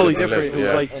it was totally different. It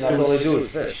was like And that's all they do is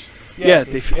fish. Yeah,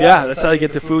 that's how they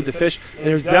get their food, the fish. And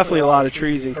there's definitely a lot of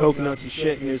trees and coconuts and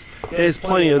shit. And there's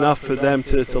plenty enough for them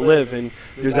to live. And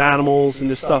there's animals and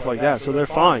there's stuff like that. So they're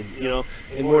fine, you know.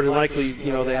 And more than likely,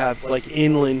 you know, they have like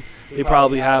inland. They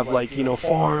probably have like, you know,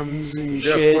 farms and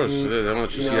shit. Of course. And, they don't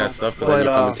let you see know, that stuff because then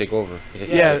you come and take over.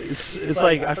 Yeah, it's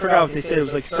like, I forgot what they said. It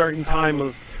was like certain time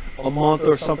of a month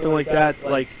or something like that.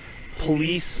 Like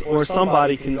police or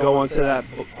somebody can go onto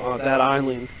that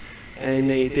island, and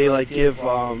they like give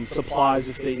supplies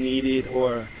if they need it,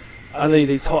 or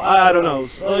they told, I don't know.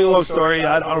 It's a long story.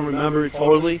 I don't remember it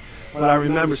totally, but I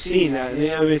remember seeing that.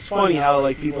 And I mean, it's funny how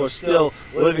like people are still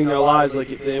living their lives like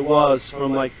it was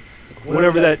from like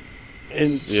whatever that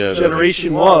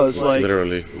generation was, like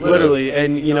literally,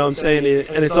 and you know what I'm saying,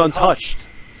 and it's untouched.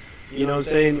 You know what I'm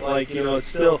saying? Like, you know, it's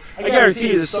still, I guarantee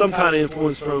you there's some kind of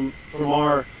influence from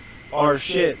our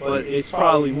shit, but it's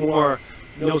probably more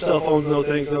no cell phones, no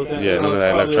things. Yeah, none of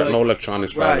that, no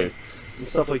electronics probably. Right, and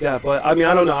stuff like that. But I mean,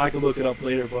 I don't know, I could look it up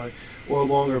later, or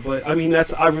longer, but I mean, I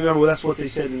remember that's what they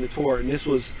said in the tour, and this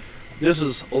was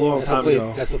a long time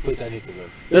ago. That's the place I need to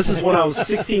live. This is when I was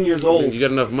 16 years old. You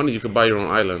get enough money, you could buy your own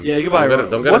island. Yeah, you could buy your own.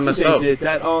 Don't get enough stuff. Did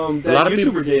that? That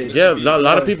YouTuber did. Yeah, a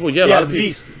lot of people. Yeah, a lot of people.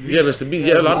 Yeah, Mr. Beast.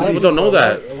 Yeah, a lot of people don't know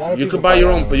that. You could buy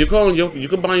your own, but you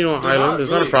could buy your own island.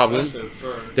 It's not a problem.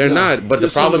 They're not, but the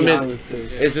problem is,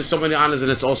 it's just so many islands,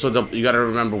 and it's also you got to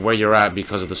remember where you're at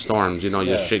because of the storms. You know,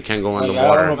 your shit can't go underwater.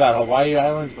 I don't know about Hawaii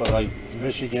Islands, but like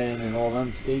Michigan and all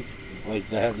them states. Like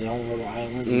they have their own little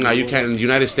islands. No, you can't. In the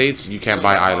United States, you can't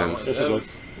buy islands. Yes,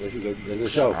 you could. There's a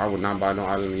show. I would not buy no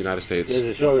island in the United States. There's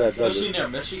a show that does especially near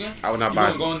Michigan. I would not buy.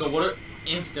 buy. You go in the water,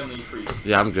 instantly freeze.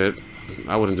 Yeah, I'm good.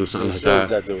 I wouldn't do something like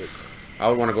that. Do it. I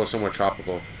would want to go somewhere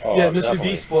tropical. Oh, yeah, Mr.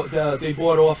 Beast they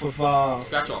bought off of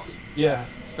scratch off. Yeah.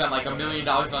 Spent like $1 million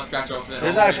on scratch off.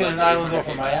 There's actually an island off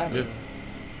of Miami. Yeah.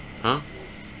 Huh?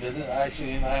 There's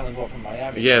actually an island off of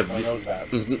Miami. Yeah.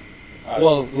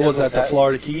 Well, was that the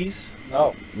Florida Keys?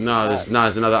 No. No, it's not.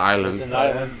 It's another island. It's an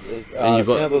island. And you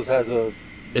go, Sandals has a.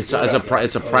 It's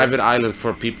a private island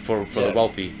for people for the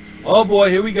wealthy. Oh boy,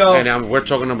 here we go. And we're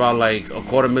talking about like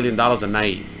 $250,000 a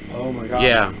night. Oh my god.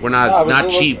 Yeah, we're not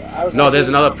cheap. No, there's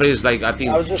another place like I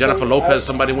think Jennifer Lopez.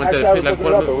 Somebody went there. Like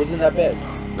it wasn't that bad.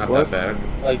 Not that bad.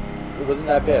 Like it wasn't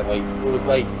that bad. Like it was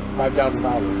like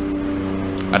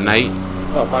 $5,000 a night.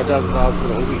 No, $5,000 for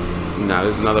the whole week. Nah,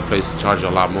 there's another place to charge you a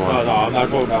lot more. No, I'm not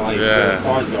talking about like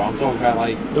cars though. I'm talking about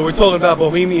like. No, we're talking about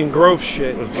Bohemian Grove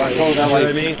shit. I'm talking about like, you know what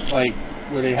I mean? Like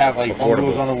where they have like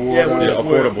bungalows on the water. Yeah,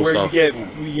 affordable where stuff.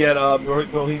 we get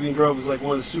Bohemian Grove is like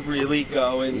one of the super elite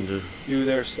go and do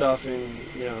their stuff, and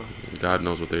you know. God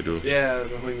knows what they do. Yeah,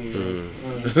 Bohemian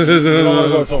Grove. You don't want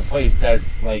to go to a place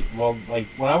that's like like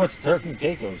when I went to Turks and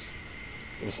Caicos,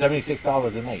 it was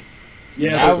 $76 a night.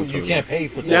 Yeah, now you can't pay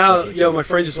for. Now, yo, my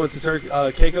friend just went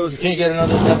to Caicos. You can't get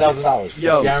another $10,000.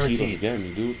 Yo, guaranteed.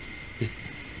 Dude.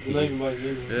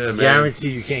 Yeah, guarantee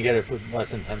you can't get it for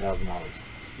less than $10,000.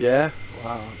 Yeah.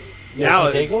 Wow.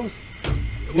 Now Caicos.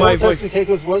 My Turks and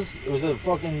Caicos was a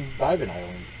fucking diving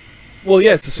island. Well,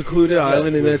 yeah, it's a secluded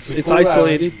island, and it's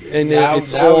isolated, and now,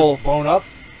 it's all blown up.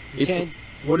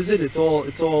 What is it? It's all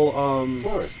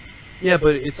tourist. Yeah,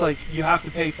 but it's like you have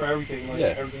to pay for everything. Like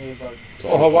everything is like.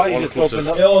 Hawaii just opened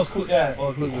up.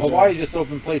 Hawaii just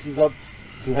opened places up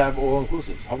to have all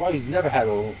inclusives. Hawaii's never had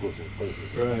all inclusive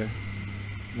places. Right.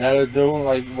 Now they're doing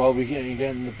like, well, we're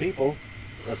getting the people.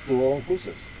 Let's do all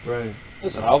inclusives. Right.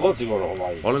 Listen, I'd love to go to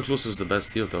Hawaii. All inclusive is the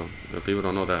best deal, though. People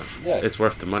don't know that. Yeah. It's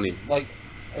worth the money. Like,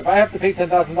 if I have to pay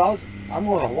 $10,000, I'm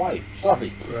going to Hawaii.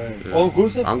 Sorry. Right. Yeah. All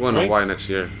inclusive. I'm going to Hawaii next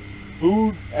year.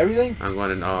 Food, everything. I'm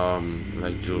going in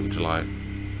like June, July.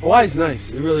 Hawaii's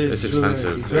nice. It really is. It's expensive.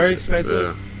 Really nice. It's very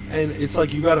expensive, and it's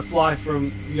like you got to fly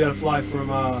from. You got to fly from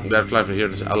here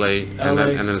to LA, and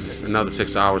then it's another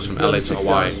 6 hours from LA to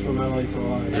Hawaii. From LA to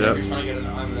Hawaii. And if you're trying to get an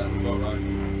island, that's the boat ride.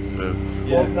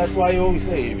 Yeah. Well, that's why I always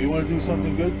say, if you want to do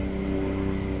something good,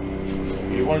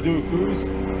 if you want to do a cruise,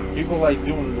 people like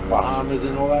doing the Bahamas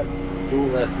and all that, do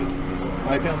Alaska.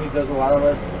 My family does a lot of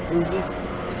Alaska cruises.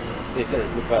 They said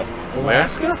it's the best.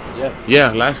 Alaska? Yeah.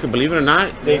 Yeah, Alaska. Believe it or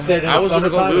not, they said I was gonna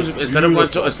go. Instead of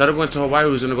going to Hawaii,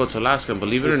 we was gonna go to Alaska. And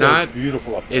believe it or not, it's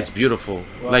beautiful up there. It's beautiful.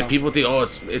 Wow. Like people think, oh,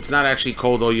 it's not actually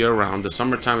cold all year round. The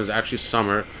summertime is actually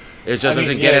summer. It just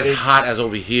doesn't get as hot as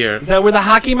over here. Is that where the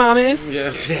hockey mom is?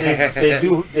 Yes.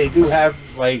 They do have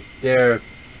like their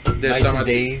summer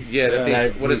days. Yeah.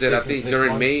 What is it? I think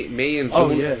during May and June.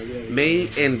 Oh yeah. May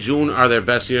and June are their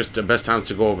best times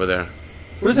to go over there.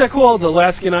 What is that called? The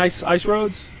Alaskan ice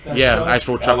roads? Ice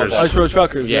road truckers. Ice road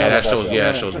truckers. Yeah, that show's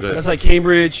good. That's like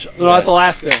Cambridge. No, that's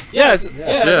Alaska. Yeah, that's what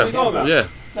you're talking about. Yeah.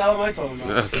 The hell am I talking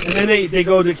about? And then they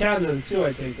go to Canada too,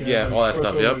 I think. Yeah, all that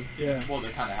stuff, crossover. yep. Yeah. Well, they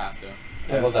kind of have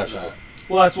to. I love that show.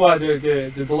 Well, that's why they're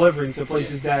delivering to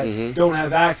places that Mhm. don't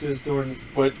have access during.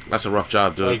 But That's a rough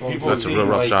job, dude. like people That's a see, real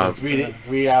rough like, job. in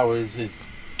 3 hours,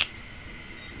 it's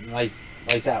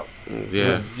lights out.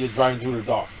 Yeah, You're driving through the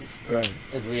dark Right.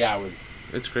 in 3 hours.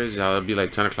 it's crazy how it'd be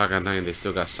like 10 o'clock at night and they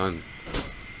still got sun.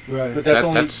 Right. But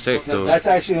that's That's sick, though. That's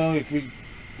actually only 3.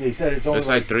 They said it's only It's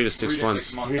like 3 to 6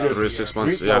 months. 3 to 3 to 6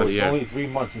 months Three, out no, of the it's year. only 3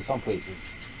 months in some places.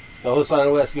 The other side of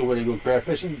Alaska, where they go crab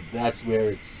fishing, that's where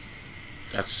it's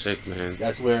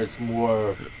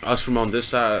more. Us from on this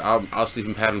side, our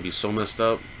sleeping pattern be so messed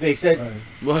up. They said Right.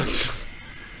 What?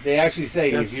 they actually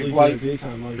say That's if you sleep like, during the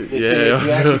daytime, like. they Yeah. say if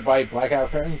you actually buy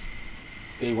blackout curtains,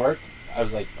 they work. I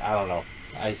was like, I don't know.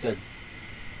 I said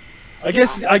I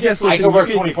guess. I Listen, can work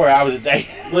you could, 24 hours a day.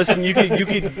 listen, you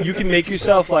can make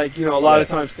yourself like a lot of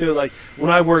times too. Like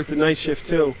when I worked the night shift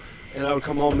too, and I would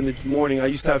come home in the morning. I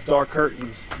used to have dark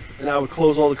curtains, and I would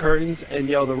close all the curtains, and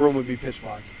the room would be pitch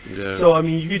black. Yeah. So I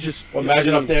mean, you could just Well,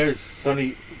 imagine up there, it's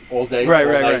sunny all day, Right,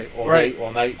 all right, night, right, all right. day,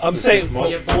 all night. I'm for saying, 6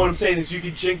 months. but what I'm saying is you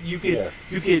could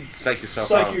Psych yourself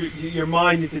psych out. your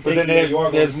mind into But thinking then that you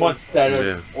are there's going to months that are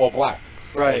Yeah. all black. sleep.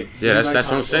 Right. Yeah, that's what I'm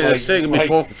Nighttime. saying. That's sick. like-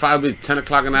 Before 10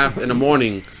 o'clock in the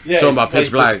morning, Yeah, talking it's about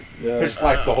pitch like- black. Yeah. Pitch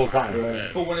black the whole time.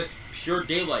 Right. But when it's pure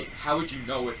daylight, how would you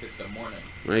know if it's the morning?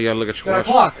 Man, you gotta look at your Got a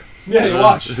watch. clock. Yeah, you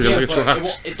watch. You gotta look at your but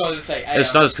watch. it doesn't say AM. It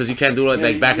does because you can't do it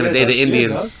like back in the day. The Yeah, it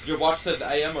Indians. does. Your watch says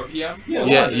AM or PM?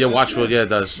 Yeah, your watch will. Yeah, it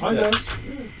does. Mine does.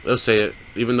 They'll say it,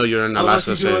 even though you're in Unless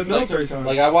Alaska. you Say do it it. military time.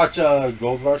 Like I watch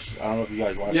Gold Rush. I don't know if you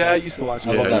guys watch. Yeah, that. I used to watch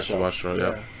I it. love Yeah, I that used to show. watch it.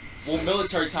 Yeah. Well,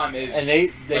 military time is. And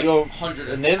they like go 100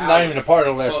 and they're not hours. even a part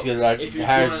of Alaska But that if you're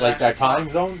has doing like an that actual time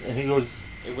clock, zone. And he goes,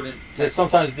 It wouldn't. there's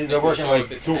sometimes they're will working show if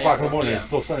like it's 2 o'clock in the AM or morning. It's PM.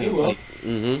 still sunny. It It's will. like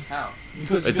Mm-hmm. How?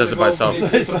 Because It it's does it gonna by go- itself.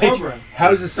 It's, It's a like, program.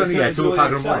 how is it It's sunny gonna at 2 do it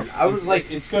o'clock in the morning? itself. I was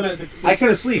like, it's gonna. I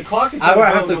couldn't sleep. The clock is I would gonna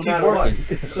have go to no keep matter what.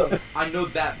 working. So I know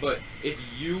that, but if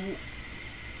you.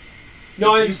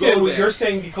 no, I if you understand go what there- you're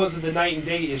saying because of the night and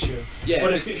day issue. Yeah,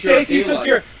 But if if it's say pure if you took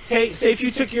daylight. say if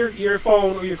you took your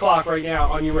phone or your clock right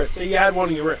now on your wrist, say you had one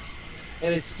on your wrist,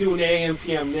 and it's doing AM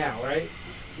PM now, right?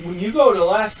 When you go to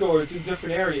Alaska or to a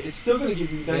different area, it's still going to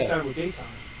give you nighttime or daytime.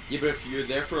 Yeah, but if you're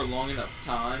there for a long enough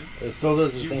time, It still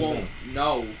does the you same won't thing.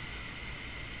 know.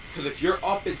 Because if you're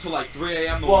up until like 3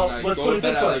 a.m. the Well, one night, let's go put to it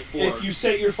bed this at way: like 4. if you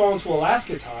set your phone to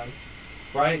Alaska time,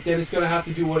 right, then it's going to have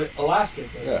to do what Alaska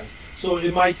does. Yeah. So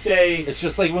it might say, It's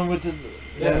just like when we went to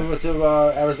Yeah.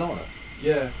 Arizona.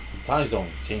 yeah, The time zone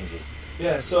changes.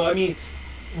 yeah. So I mean,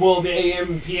 will the AM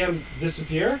and PM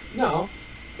disappear? No.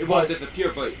 It won't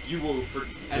disappear, but you will.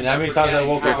 And how many times I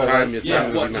woke up at at Your like,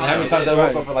 time what will be how many messed times up. I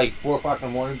woke Right. up at like 4 o'clock in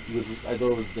the morning because I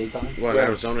thought it was daytime. Well, in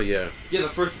Arizona, yeah. Yeah,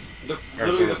 literally the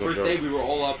Arizona's no first joke. day we were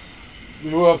all up. We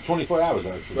were up 24 hours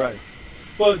actually. Right.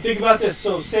 But think about this.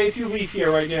 So say if you leave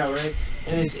here right now, right,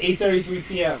 and it's 8:33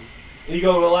 p.m. and you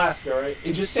go to Alaska, right,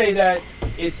 and just say that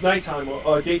it's nighttime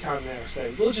or daytime there.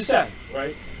 Say, let's just say,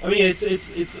 right. I mean, it's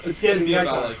It's getting gonna be nighttime,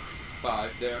 about like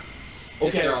 5 there. If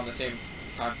Okay. they're on the same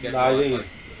time schedule No, I as think like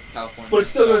it's, California. but it's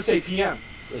still gonna say p.m.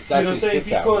 it's You know what actually I'm saying?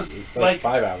 6 hours. Because, It's like, like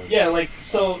 5 hours. Yeah, like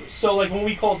so like when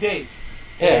we called Dave,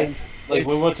 Yeah. and Like it's,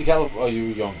 when we went to California. Oh, you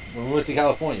were young. When we went to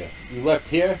California, we left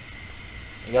here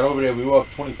and got over there. We were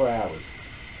up 24 hours.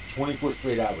 24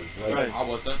 straight hours. Like, Right. I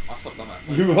wasn't. I slept on that.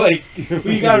 we were like. but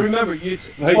you gotta remember,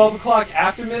 it's Like- 12 o'clock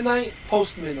after midnight,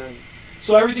 post midnight.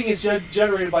 So everything is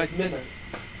generated by midnight.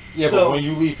 Yeah, So- but when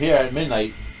you leave here at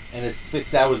midnight and it's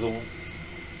 6 hours of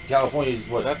California is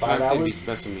what, That 5 time thing be hours?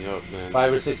 messing me up, man.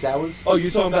 5 or 6 hours? Oh,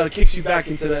 you're talking about it kicks you back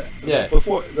into the Yeah.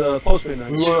 before the post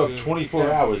midnight. We were up 24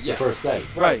 Yeah. hours Yeah. the first day.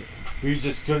 Right. We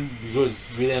just couldn't because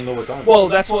we didn't know what time. Well,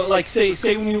 that's what like say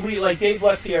when you leave, like Dave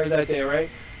left here that day, right?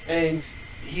 And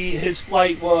his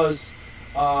flight was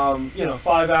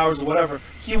 5 hours or whatever.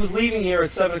 He was leaving here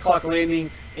at 7 o'clock,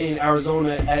 landing in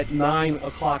Arizona at 9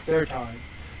 o'clock their time.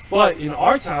 But in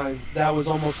our time, that was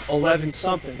almost 11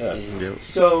 something. Yeah. Yeah.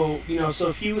 So so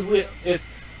if he was if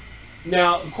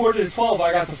now according to 12,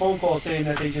 I got the phone call saying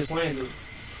that they just landed,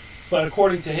 but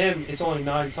according to him, it's only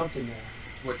 9 something there.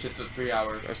 Which it's a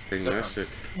 3-hour. That's the thing. That difference. shit.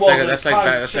 Well, That's the like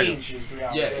time that's like change is 3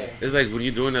 hours. Yeah. Yeah. it's like when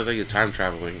you're doing that's like you're time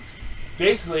traveling.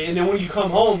 Basically, and then when you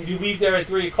come home, you leave there at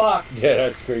 3 o'clock. Yeah,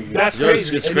 that's crazy. That's Yo,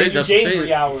 crazy. It's and crazy. then That's you what I'm gain saying.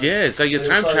 3 hours. Yeah, it's like you're And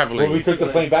time it's like- traveling. when we took the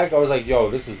plane back, I was like, yo,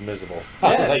 this is miserable.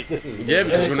 I Yeah. was like, this is Yeah, miserable. because And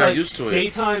we're it's not like used to it.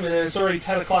 Daytime, and then it's already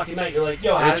 10 o'clock at night. You're like,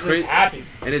 yo, And how it's did this crazy. happen?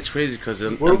 And it's crazy because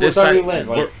on What this time side, we land?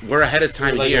 Like- we're ahead of It time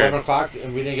was like 11 here. o'clock,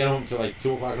 and we didn't get home till like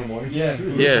 2 o'clock in the morning. Yeah.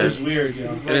 Yeah. It was weird, yo.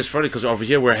 And it's funny because over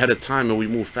here we're ahead of time and we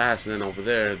move fast, and then over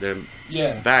there they're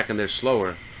Yeah. back and they're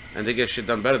slower, and they get shit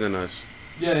done better than us.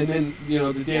 Yeah, and then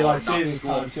the daylight savings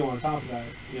time too on top of that.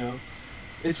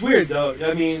 It's weird though.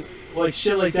 I mean, like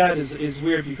shit like that is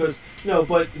weird because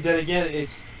but then again,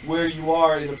 it's where you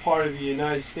are in a part of the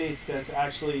United States that's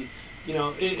actually,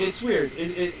 it's weird.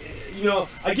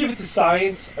 I give it to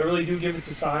science. I really do give it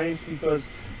to science because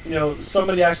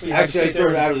somebody actually had to sit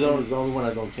there. Arizona's the only one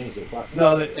that don't change their clock.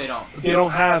 No, They don't. They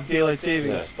don't have daylight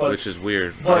savings, but which is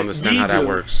weird. I don't understand how that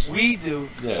works. We do.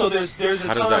 Yeah. So there's a time.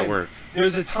 How does that work?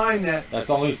 There's a time that. That's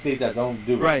the only state that don't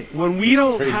do it. Right. When we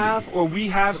don't crazy. have or we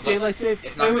have It's daylight savings.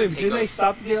 it's not gonna take Didn't they us-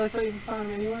 stop the daylight savings time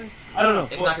anyway? I don't know.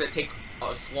 It's not going to take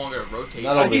us longer to rotate.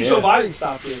 Not I over think here. Joe Biden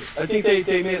stopped it. I think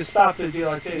they made a stop to the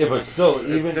daylight savings. Yeah, but still,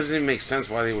 It even doesn't even make sense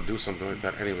why they would do something like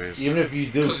that, anyways. even if you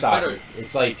do It's stop better. it,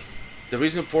 it's like The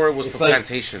reason for it was It's for like-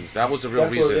 plantations. That was the real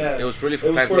That's what- reason. yeah. It was really It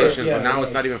for was for- plantations, yeah, but now it it's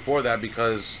was. not even for that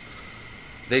because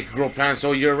they could grow plants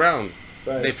all year round.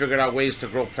 Right. They figured out ways to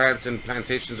grow plants and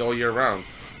plantations all year round.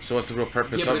 So it's the real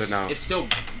purpose Yeah, of but it now. it's still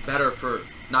better for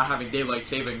not having daylight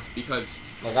savings because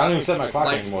I don't even set my clock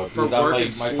Like, anymore for because I'm work like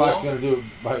and my school, clock's gonna do it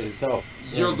by itself.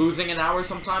 you're Yeah. losing an hour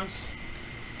sometimes,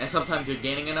 and sometimes you're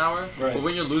gaining an hour. Right. But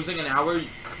when you're losing an hour,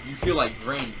 you feel like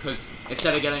drained because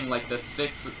instead of getting like the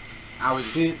 6 hours,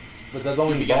 See, but that don't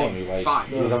You'll be even bother getting me, like 5.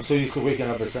 because I'm so used to waking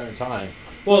up at a certain time.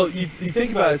 Well, you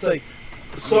think about it. It's like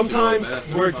sometimes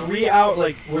we're 3 hours.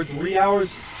 Like we're 3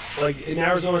 hours. Like in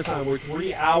Arizona time, we're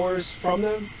 3 hours from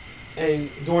them, and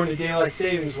during the daylight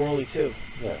savings, we're only 2.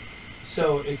 Yeah.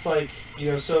 So it's like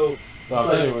so. But I'm It's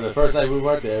telling like- you, the first night we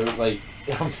went there, it was like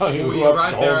I'm telling you, we we were up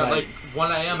arrived the whole there at night. like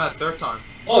 1 a.m. at their time.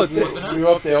 Oh, it's Wasn't it? We were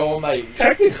up there all night.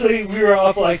 technically we were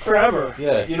up like forever.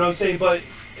 Yeah. You know what I'm saying? But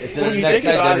It's when the you next think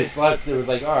night that about we it, slept. It was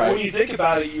like, all when right. you think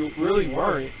about it, you really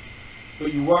weren't,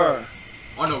 but you were.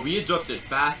 Oh no, we adjusted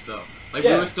fast though. Like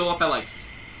Yeah. we were still up at like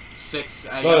 6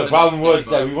 a.m. No, the problem next was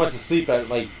day, that but- we went to sleep at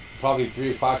like probably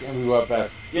 3 o'clock, and we were up at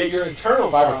Yeah, your internal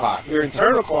 5 clock. o'clock. Your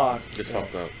internal clock It's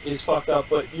fucked up. is fucked up,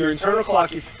 but your internal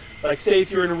clock, if like say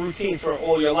if you're in a routine for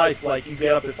all your life, like you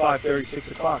get up at 5:30,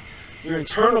 6 o'clock, your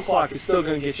internal clock is still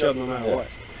gonna get you up no matter Yeah. what.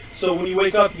 So when you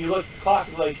wake up and you look at the clock,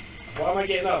 you're like, why am I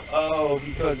getting up? Oh,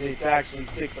 because it's actually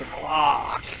 6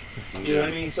 o'clock. You know what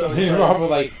I mean? So Me it's and like, Robert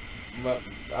like,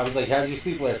 I was like, how did you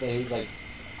sleep last night? He was like,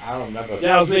 I don't remember.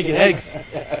 yeah, I was making eggs.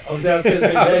 I was downstairs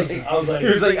making eggs. I was he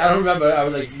was like, like, I don't remember. I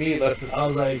was like, me either.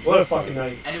 what a fucking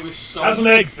night. And it was so Have some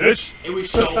eggs, bitch. It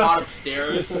was so hot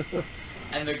upstairs,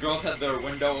 and the girls had their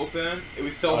window open. It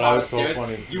was so Oh, that hot was so upstairs.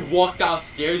 funny. You walk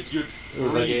downstairs, you'd It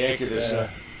was like an freeze. air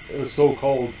conditioner. It was so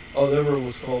cold. Oh, the room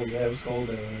was cold. Yeah, it was cold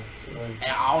down there. And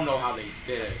I don't know how they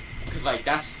did it, cause like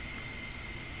that's.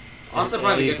 I'm And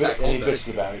surprised it he gets that and he cold. there. bitched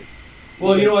about it.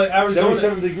 Well, you know what, Arizona,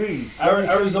 77 degrees.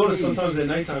 Arizona sometimes at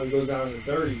nighttime it goes down in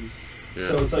the 30s. Yeah.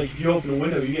 So it's like if you open the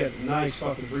window, you get a nice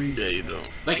fucking breeze. Yeah, you do.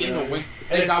 Like in the winter, And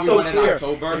thank it's God we so went in clear.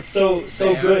 October. It's so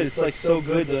There. good. It's like so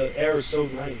good. The air is so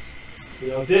nice. You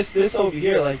know, this over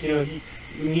here, like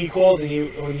when he called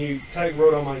and when he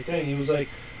wrote on my thing, he was like,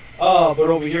 oh, but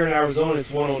over here in Arizona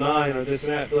it's 109 or this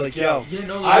and that. But like, yo, Yeah,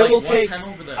 no, I like will take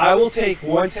 110 over there. I will take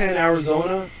 110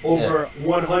 Arizona over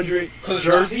 100 'Cause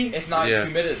Jersey. It's not Yeah.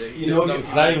 humidity. You know, There's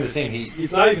It's not even the same heat.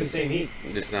 It's not even the same heat.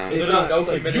 It's not. It's There's not. no It's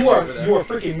like humidity you are over there.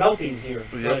 freaking melting here,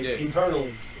 Yep. like Yeah.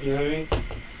 internally. You know what I mean?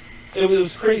 It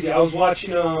was crazy. I was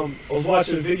watching a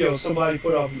video somebody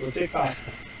put up on TikTok,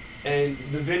 and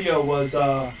the video was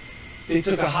they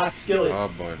took a hot skillet Oh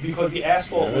boy. because the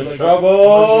asphalt was like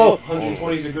Trouble!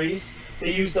 120 degrees.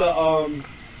 They used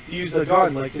the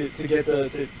gun like to get to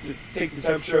take the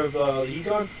temperature of the heat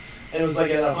gun, and it was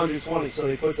like at 120. So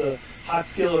they put the hot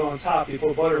skillet on top. They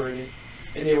put butter in it,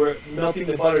 and they were melting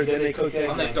the butter. Then they cooked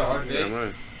eggs. On like the top. Damn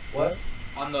right. What?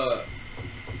 on the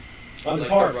On the Like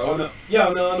tar, the road?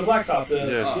 on the blacktop.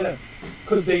 Yeah.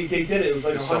 Because they did it. It was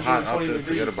like It's so hot 120 out there.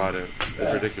 degrees. Forget about it. It's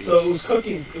Yeah. ridiculous. So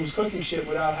it was cooking shit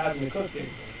without having to cook anything.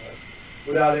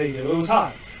 Without anything. It was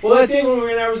hot. Well, that day when we were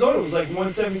in Arizona, it was like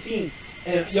 117.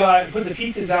 And I put the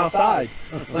pizzas outside.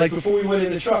 Like before we went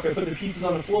in the truck, I put the pizzas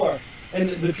on the floor. And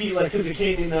the because it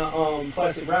came in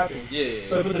plastic wrapping. yeah.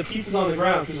 So I put the pizzas on the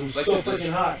ground because it was Like so the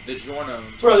freaking hot. The Giorno.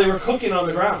 Bro, they were cooking on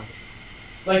the ground.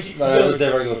 Like, No, that was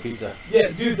their regular pizza. yeah,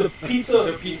 dude, the pizza.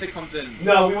 The pizza comes in.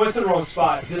 No, we went to the wrong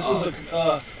spot. This was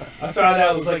I found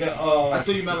out it was like a. I thought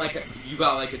you meant like you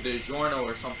got like a DiGiorno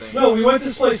or something. No, we went to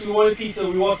this place. We wanted pizza.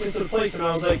 We walked into the place, and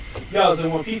I was like, "Yeah, I was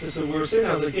like, want pizza." So we were sitting.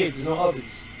 I was like, "Dave, there's no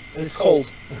ovens, and it's cold.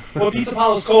 Well, pizza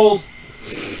Pala's cold."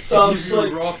 So I was just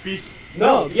like, raw pizza.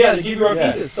 "No, yeah, they give you raw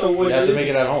Yeah. pizzas." So what You have to it make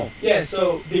is- it at home. Yeah,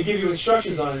 so they give you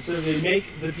instructions on it. So they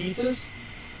make the pizzas,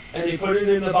 and they put it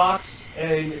in the box,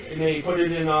 and they put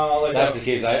it in like That's the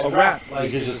case. a wrap. You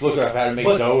Like can just look up how to make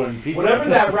But dough and pizza. whatever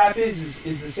that wrap is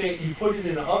the same. You put it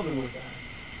in the oven with that.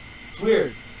 It's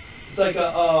weird. It's like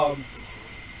a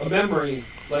membrane,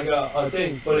 like a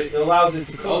thing, but it allows it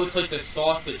to cook. Oh, it's like the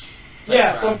sausage.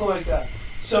 Yeah, something like that.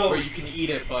 So where you can eat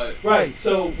it, but right.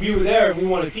 So we were there and we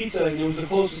wanted pizza, and it was the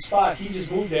closest spot. He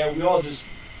just moved there. We all just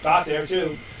got there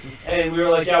too, and we were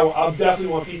like, "Yeah, I definitely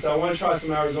want pizza. I want to try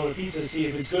some Arizona pizza to see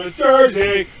if it's good as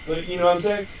Jersey." But you know what I'm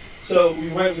saying? So we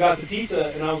went, we got the pizza,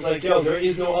 and I was like, "Yo, there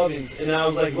is no ovens." And I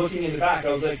was like looking in the back. I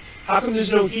was like, "How come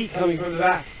there's no heat coming from the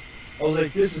back?" I was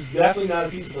like, "This is definitely not a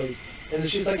pizza place." And then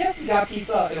she's like, "Yeah, we got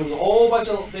pizza," and it was a whole bunch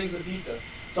of things of pizza.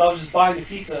 So I was just buying the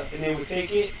pizza, and they would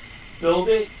take it, build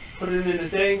it, put it in a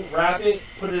thing, wrap it,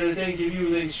 put it in a thing, give you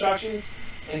the instructions,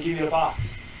 and give you a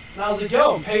box. And I was like,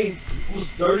 "Yo, I'm paying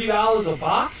almost $30 a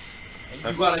box, and you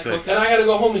That's gotta sick. cook and I gotta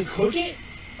go home and cook it."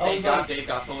 I They was got, like, they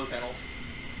got solar panels.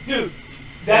 "Dude, You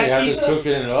that have to pizza cook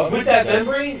it in an oven. with that That's-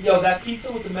 membrane, yo, that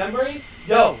pizza with the membrane,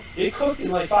 yo, it cooked in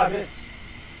like 5 minutes.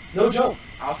 No joke,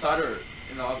 Outside or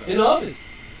in the oven? in the oven.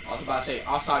 I was about to say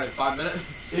outside in 5 minutes.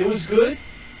 It was good,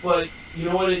 but you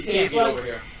know what it You can't tastes eat like? over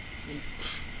here.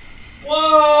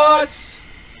 What?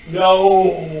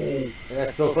 No.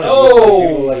 That's so funny. Oh.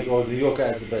 People like, oh, New York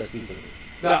has the best pizza.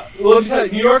 Now, let me tell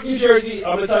you, New York, New Jersey,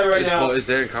 I'm gonna tell you right now. It's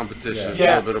there in competition. It's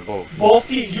Yeah. a little bit of both. Both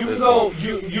you can There's go both.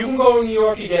 you can go in New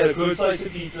York and get a good slice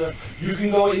of pizza. You can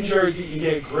go in Jersey and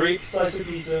get a great slice of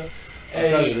pizza. I'm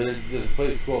telling And you, there's a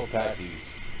place called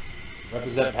Patsy's.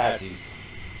 Represent Patsy's.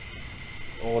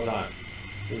 All the time.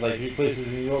 There's like 3 places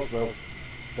in New York, bro.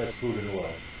 Best food in the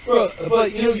world. bro,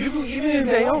 but you know, you can, even in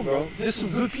Bayonne, bro, there's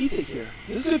some good pizza here.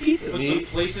 There's good pizza. But Me- the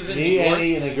places in New Me, York,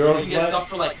 Annie, and the you girls can get went, stuff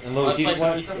for like and a little kids slice of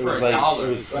went. pizza It for was like, $1. it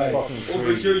was Right. fucking Over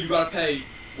crazy. here, you gotta pay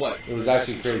what? It was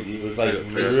actually crazy. It was like Yeah,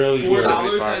 really $4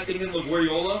 good. I think in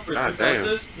LaGuardiola for God 2 damn.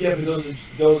 slices. Yeah, but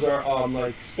those are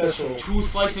like special. 2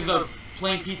 slices of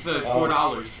plain pizza is Oh.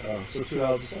 $4. So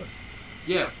 $2 a slice.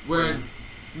 Yeah, where in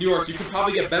New York you could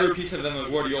probably get better pizza than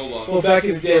LaGuardiola. Well, back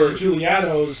in the day, at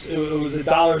Giuliano's, it was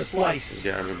 $1 a slice.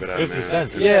 Yeah, I remember that. 50 man.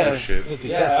 cents. Good Yeah. shit. 50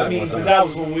 Yeah, cents I mean, one but time. that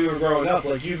was when we were growing up.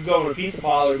 Like, you could go to a pizza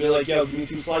parlor and be like, "Yo, give me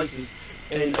 2 slices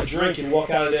and a drink," and walk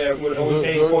out of there with only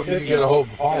paying You $4.50. can get a whole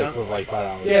pie Yeah. for like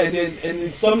 $5. Yeah, and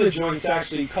then some of the joints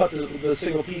actually cut the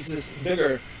single pieces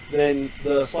bigger than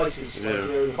the slices like Yeah.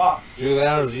 they're in the box.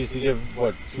 Giuliano's used to give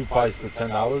what 2 pies for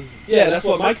 $10. Yeah, that's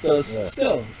what Mike's does. Yeah.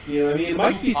 Still, you know what I mean?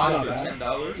 Mike's pizza's Pies not for bad.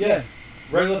 $10. Yeah,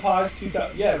 regular pies,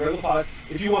 2,000. Yeah, regular pies.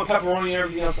 If you want pepperoni and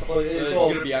everything else, it's all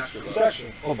gonna be extra. it's extra.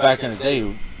 Well, back in the day,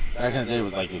 it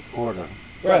was like a quarter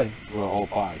Right. for a whole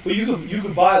pie. But you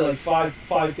could buy like five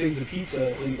things of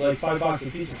pizza and like 5 boxes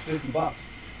of pizza for $50.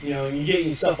 You know, and you get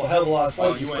yourself a hell of a lot of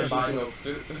Oh, slices. you ain't especially buying for-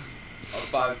 no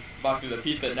 5 boxes of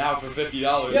pizza now for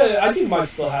 $50. Yeah, I think Mike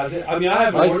still has it. I mean, I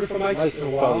haven't ordered from Mike's Mike's in a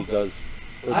while. probably does.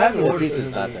 But I haven't their ordered pizza's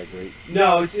from not them. that great.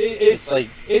 No, it's It's like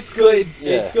it's good.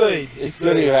 Yeah. It's good. it's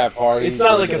good if you have parties. It's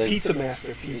not like a but Pizza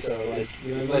Master pizza. It's,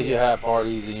 you know it's what I like mean? you have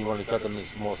parties and you want to cut them in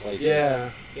small slices. Yeah,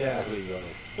 yeah. That's what you go.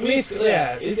 I mean, it's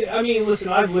yeah. I mean, listen,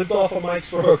 I've lived off of Mike's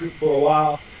for a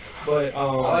while, but I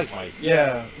like Mike's.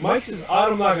 yeah, Mike's is.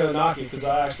 I'm not gonna knock it because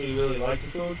I actually really like the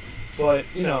food, but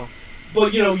you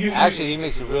Actually, he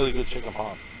makes a really good chicken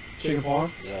parm. chicken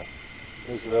parm. Yeah,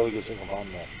 he makes a really good chicken parm.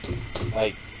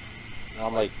 There.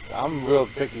 I'm real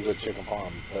picky with chicken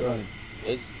parm, but Right.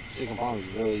 his chicken parm is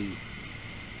really.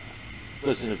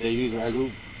 Listen, if they use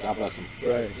ragu, God bless them.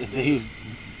 Right. If they use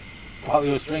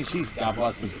polio string cheese, God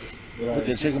bless them. But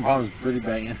the chicken parm is pretty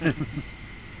banging.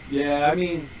 Yeah, I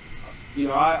mean,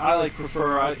 I like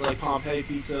Pompeii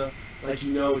pizza. Like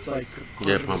it's like 100%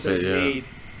 Yeah, Pompeii, yeah. made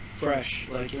fresh.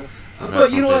 Like I've but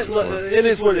had you know what? Pompeii's before. It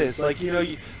is what it is. Like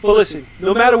but listen,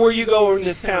 no matter where you go in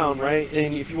this town, right?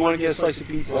 And if you want to get a slice of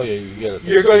pizza, Oh yeah, you get a.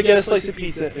 you're going to get a slice of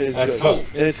pizza, and it's That's good. cooked.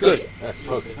 And it's good. That's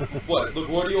cooked. What?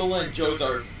 LaGuardiola and Joe's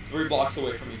are 3 blocks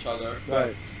away from each other.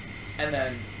 Right. And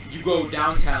then you go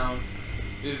downtown,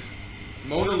 is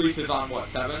Mona Lisa's on what,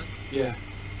 7? Yeah.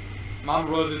 Mama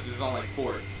Rosa's is on like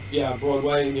 4. Yeah,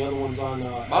 Broadway, and the other one's on.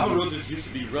 Mama Rosa's used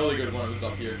to be really good when it was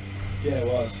up here. Yeah, it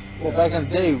was. Well, back in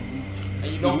the day, And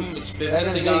you know how much business back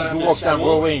in the they got day, after you walk down school?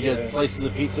 Broadway and get Yeah. slices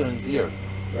of pizza and beer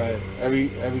Right. every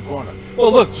corner.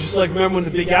 Well, look, just like remember when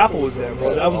the Big Apple was there,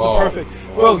 bro? That was the Oh. perfect.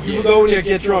 Bro, you would go in there,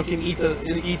 get drunk, and eat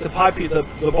the pie pizza,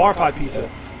 the bar pie pizza.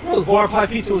 Bro, the bar pie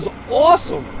pizza was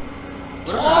awesome.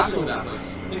 Whatever Awesome. happened to that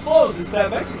place? They closed. It's that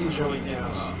Mexican joint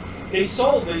now. They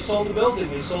sold the building.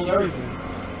 They sold everything.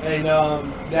 And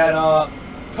that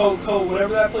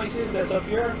whatever that place is that's up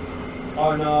here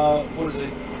on what is it,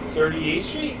 38th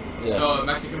Street? Yeah. No,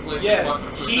 Mexican place. Yeah, across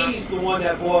from Cruiser. he's the one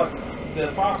that bought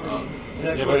the property. Oh. And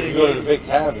that's Yeah, what but if they you go to did. the Big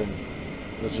Tavern,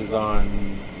 which is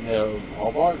on near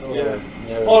Hobart, or Yeah.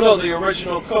 near, Oh no, the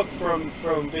original cook from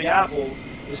Big Apple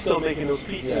is still making those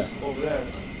pizzas over there.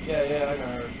 Yeah, I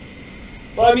heard.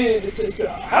 But I mean, it's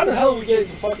how the hell did we get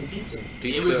into fucking pizza?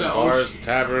 Pizza, bars,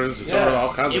 taverns, we're talking about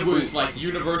all kinds of food. It was like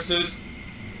universes,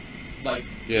 like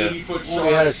 80-foot Well,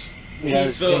 we had to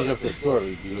pizza. change up the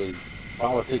story because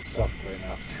politics suck right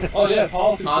now. Oh yeah,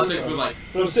 politics. Politics were like.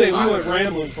 But I'm saying we went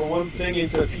rambling from one thing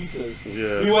into pizzas.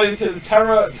 Yeah. We went into the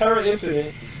Terra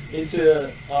Infinite,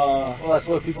 into Well, that's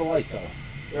what people like,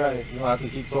 though. right. You don't have to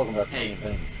keep talking about the same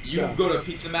things. You go to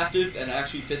Pizza Masters and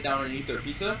actually sit down and eat their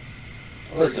pizza.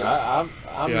 Listen, I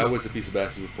went to Pizza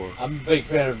Basket before. I'm a big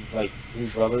fan of like Three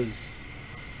Brothers.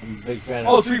 I'm a big fan.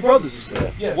 Oh, of... Three Brothers is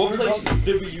good. Yeah. What Three place Brothers.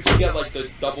 did we used to get like the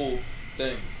double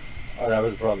thing? Oh, that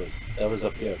was Brothers. That was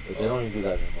up here, but they don't even do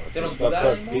that anymore. They don't The do that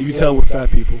stuffed anymore? You pizza- tell we're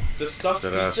fat people. The stuffed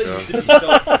That ass, pizza yeah. used to be so. I'm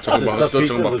still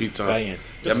talking about was pizza. banging.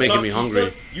 You're making me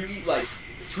hungry. You eat like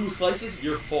 2 slices,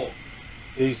 you're full.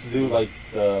 They used to do like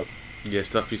the Yeah,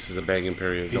 stuffed pizza's a banging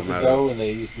period. Don't pizza matter. dough, and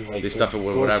they used to like They put stuff it with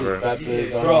sausage, whatever.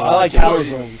 peppers, Bro, I onions. like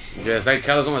calzones. Yeah, it's like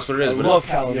calzone. That's what it is. I but love it-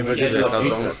 calzones. Yeah, but Yeah, they love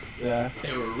calzones. pizza. Yeah.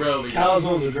 They were really good.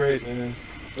 Calzones are great, man.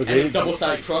 But And it's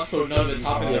double-sided crust, so none of the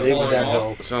toppings yeah, are they went falling downhill.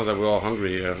 off. It sounds like we're all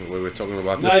hungry here. We were talking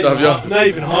about this Not stuff, even, yo. not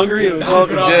even hungry. We're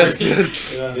talking about Yeah,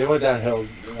 it. Yeah. They went downhill.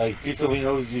 Like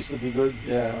Pizzolinos used to be good.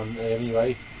 Yeah. On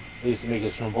anyway, they used to make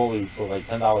a stromboli for like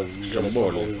 $10. You get a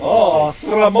Stromboli. Oh,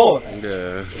 stramore. And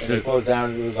they Yeah. closed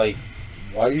down. It was like,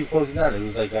 why are you closing down? It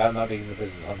was like, I'm not making the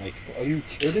business. I'm like, are you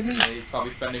kidding me? They're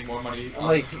probably spending more money I'm on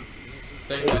like, things.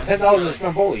 it's $10 a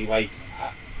stromboli. Like,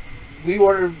 we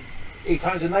order 8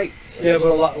 times a night. Yeah,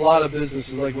 but a lot of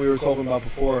businesses, like we were talking about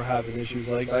before, having issues.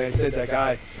 Like I said, that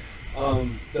guy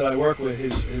that I work with,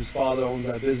 his father owns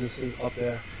that business up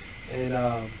there, and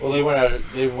Well, they went out.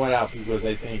 They went out because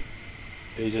I think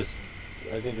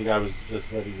I think the guy was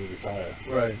just ready to retire.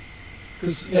 right,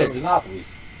 because Yeah,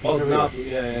 Dinopolis. oh, Pizzeria.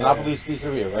 Monopoly, yeah. Dinopolis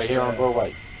Pizzeria, right here on Yeah. Bro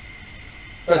White.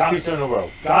 Best God- pizza in the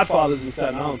world. Godfather's in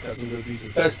Staten Island's got some good pizza.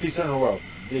 Best pizza in the world.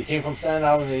 They came from Staten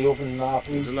Island. They opened Dinopolis.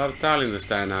 There's a lot of Italians in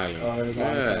Staten Island. There's a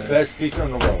lot of Italians. Best pizza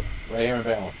in the world, right here in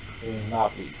Bama.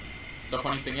 Dinopolis. The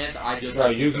funny thing is, I did. Bro,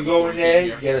 you can go in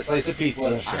there, get a slice of pizza.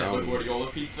 I had the Gordiola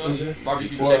pizza, Is it?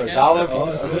 barbecue For chicken. $1 Oh,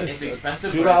 pizza. that's good. It's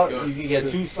expensive, $2. but it's You good. can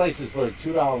get 2 slices for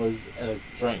 $2 and a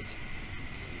drink.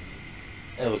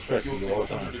 And it was crispy You'll all take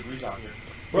the 100 time. degrees out here.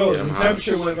 Bro, Yeah, the I'm hot.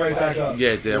 temperature went right back up.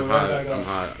 Yeah, damn Went right hot. back up. I'm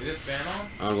hot. Is this fan on?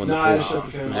 I'm going Nah, I to just pull.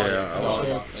 shut the fan Yeah, off.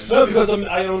 I- No, because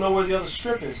I don't know where the other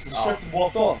strip is. The strip Oh.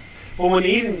 walked off. But when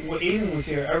Aiden was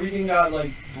here, everything got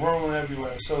like thrown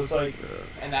everywhere. So it's like,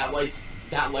 And that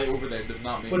light over there does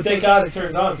not make. but thank God it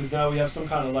turned on because now we have some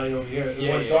kind of light over here. It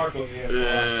Yeah, went yeah. dark over here.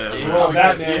 Yeah. We're all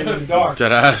Batman in the dark,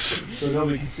 Dead ass. so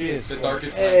nobody can see us. It's the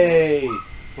darkest. Hey!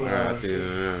 But, Alright,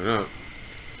 yeah.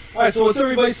 all right, so what's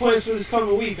everybody's plans for this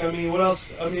coming week? I mean, what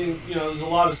else? I mean, there's a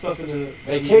lot of stuff in the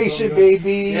Vacation,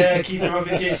 baby! Yeah, Keith on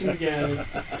vacation again.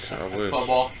 I wish.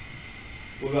 Football.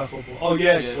 What about football? Oh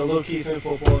yeah, Yeah. a little Keith in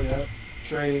football. Yeah,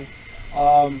 training.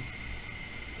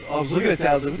 I was looking at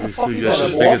that. I was like, what the You fuck see, is that that?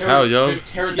 shit big as hell, yo. There's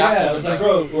pterodactyls Yeah, I was like,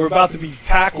 bro, we're about to be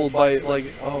tackled by like,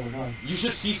 oh my god. You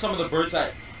should see some of the birds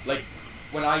that, like,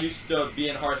 when I used to be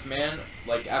in Horace Mann,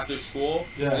 like after school,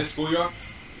 Yeah. in the schoolyard,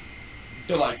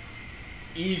 they're like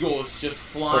eagles just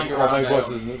flying All around. my there.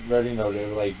 bosses already know. They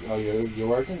were like, oh, you're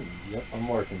working? Yep, I'm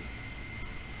working.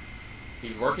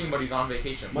 He's working, but he's on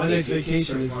vacation. My next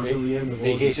vacation is until the end of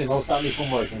Vacation don't August. stop me from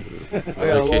working. I got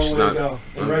a long way Vacation's to not. go.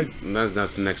 And right,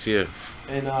 That's the next year.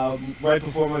 and right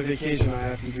before my vacation, I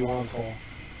have to do on call.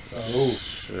 So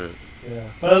Shit. yeah,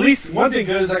 but at least one thing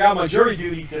good is I got my jury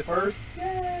duty deferred.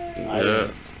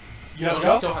 Yeah. You have to You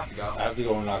go? still have to go. I have to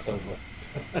go in October.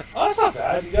 Oh, that's not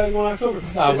bad. You gotta go in October.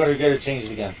 No, I'm gonna get it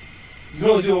changed again, You can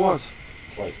only do it once.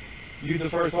 twice. You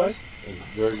defer twice. In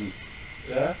Jersey.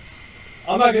 Yeah.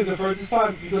 I'm not gonna defer this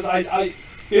time because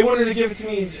they wanted to give it to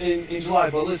me in July,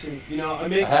 but listen, I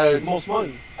make I had the it- most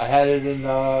money. I had it in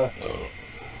when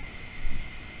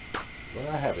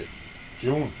did I have it?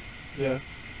 June. Yeah.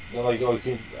 They're like, oh,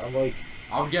 I'm like,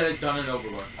 I'll get it done and over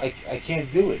with. I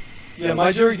can't do it. Yeah,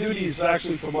 my jury duty is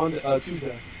actually for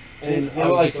Tuesday. And And they I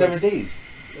were was like just 7 days.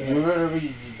 Yeah. You remember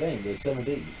your thing? There's 7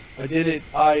 days. I did it.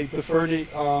 I deferred it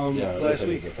Yeah, last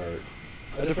week. Deferred.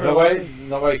 I deferred it last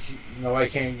week. Nobody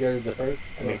can get it deferred.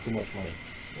 I make too much money.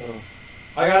 Oh.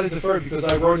 I got it deferred because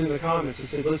I wrote in the comments. I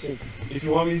said, listen, if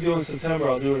you want me to do it in September,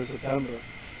 I'll do it in September.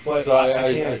 But So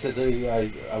I can't. said to you,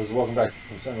 I was walking back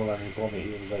from Central and he called me.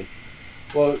 He was like,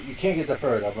 well, you can't get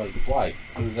deferred. I'm like, why?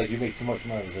 He was like, you make too much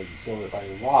money. I was like, so if I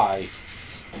lie,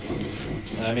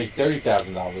 and I make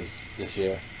 $30,000 this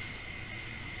year,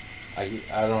 I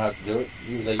don't have to do it?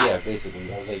 He was like, yeah,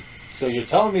 basically. I was like, so you're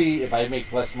telling me if I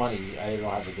make less money, I don't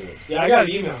have to do it? Yeah, I got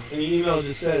an email. And the email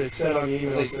just said, it said on the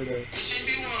email, Like- it said that.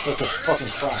 such a fucking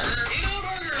fraud.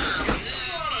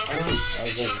 I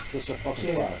was like, such a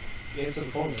fucking fraud. Answer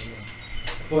the phone.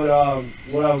 But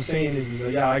what I was saying is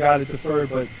yeah, I got it deferred,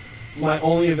 but my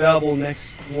only available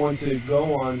next one to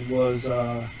go on was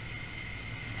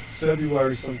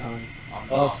February sometime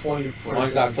of 20.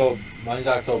 Mine's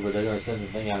October. They're gonna send the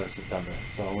thing out in September,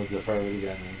 so I'm gonna defer it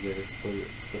again and get it for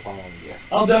the following year.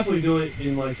 I'll definitely do it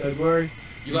in like February.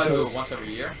 You gotta do it once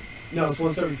every year? No, it's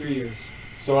once every 3 years.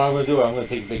 So what I'm gonna do, I'm gonna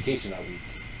take vacation that week.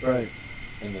 Right.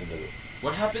 And then do it.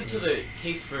 What happened to the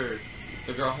case for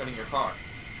the girl hitting your car?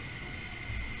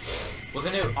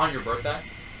 Wasn't it on your birthday?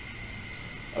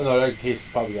 Oh no, that case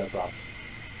probably got dropped.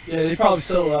 Yeah, they probably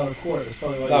settled out of court. That's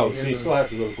probably why. No, she still has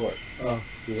to go to court. Oh.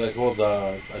 Because I called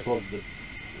the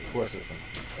court system.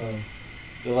 Oh.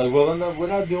 They're like, well, no, we're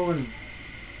not doing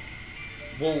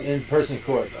in-person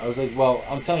court. I was like, well,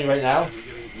 I'm telling you right now.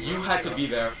 You had to be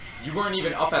there. You weren't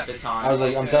even up at the time. I was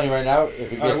like, I'm telling you right now,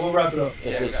 if it gets, we'll wrap it up.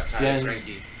 If it's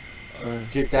getting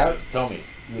kicked out, tell me.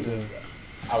 Because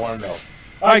I want to know.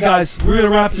 All right, guys, we're gonna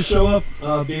wrap the show up.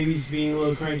 Baby's being a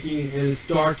little cranky, and it's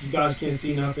dark. You guys can't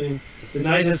see nothing. The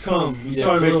night has come. We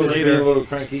started a little Victor's later. being a little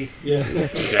cranky. Yeah.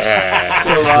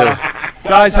 So,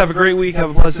 guys, have a great week.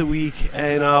 Have a blessed week,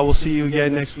 and we'll see you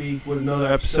again next week with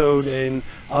another episode. And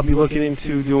I'll be looking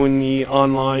into doing the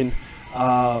online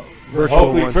virtual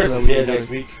Hopefully one. Chris so that is we here can next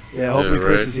do it. week. Yeah, hopefully Yeah,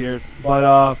 Chris right. is here. But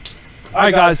all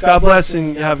right, guys, God bless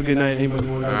and have a good night. Anybody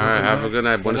want to All right, have a good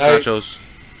night. Buenos Good night. nachos.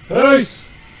 Peace.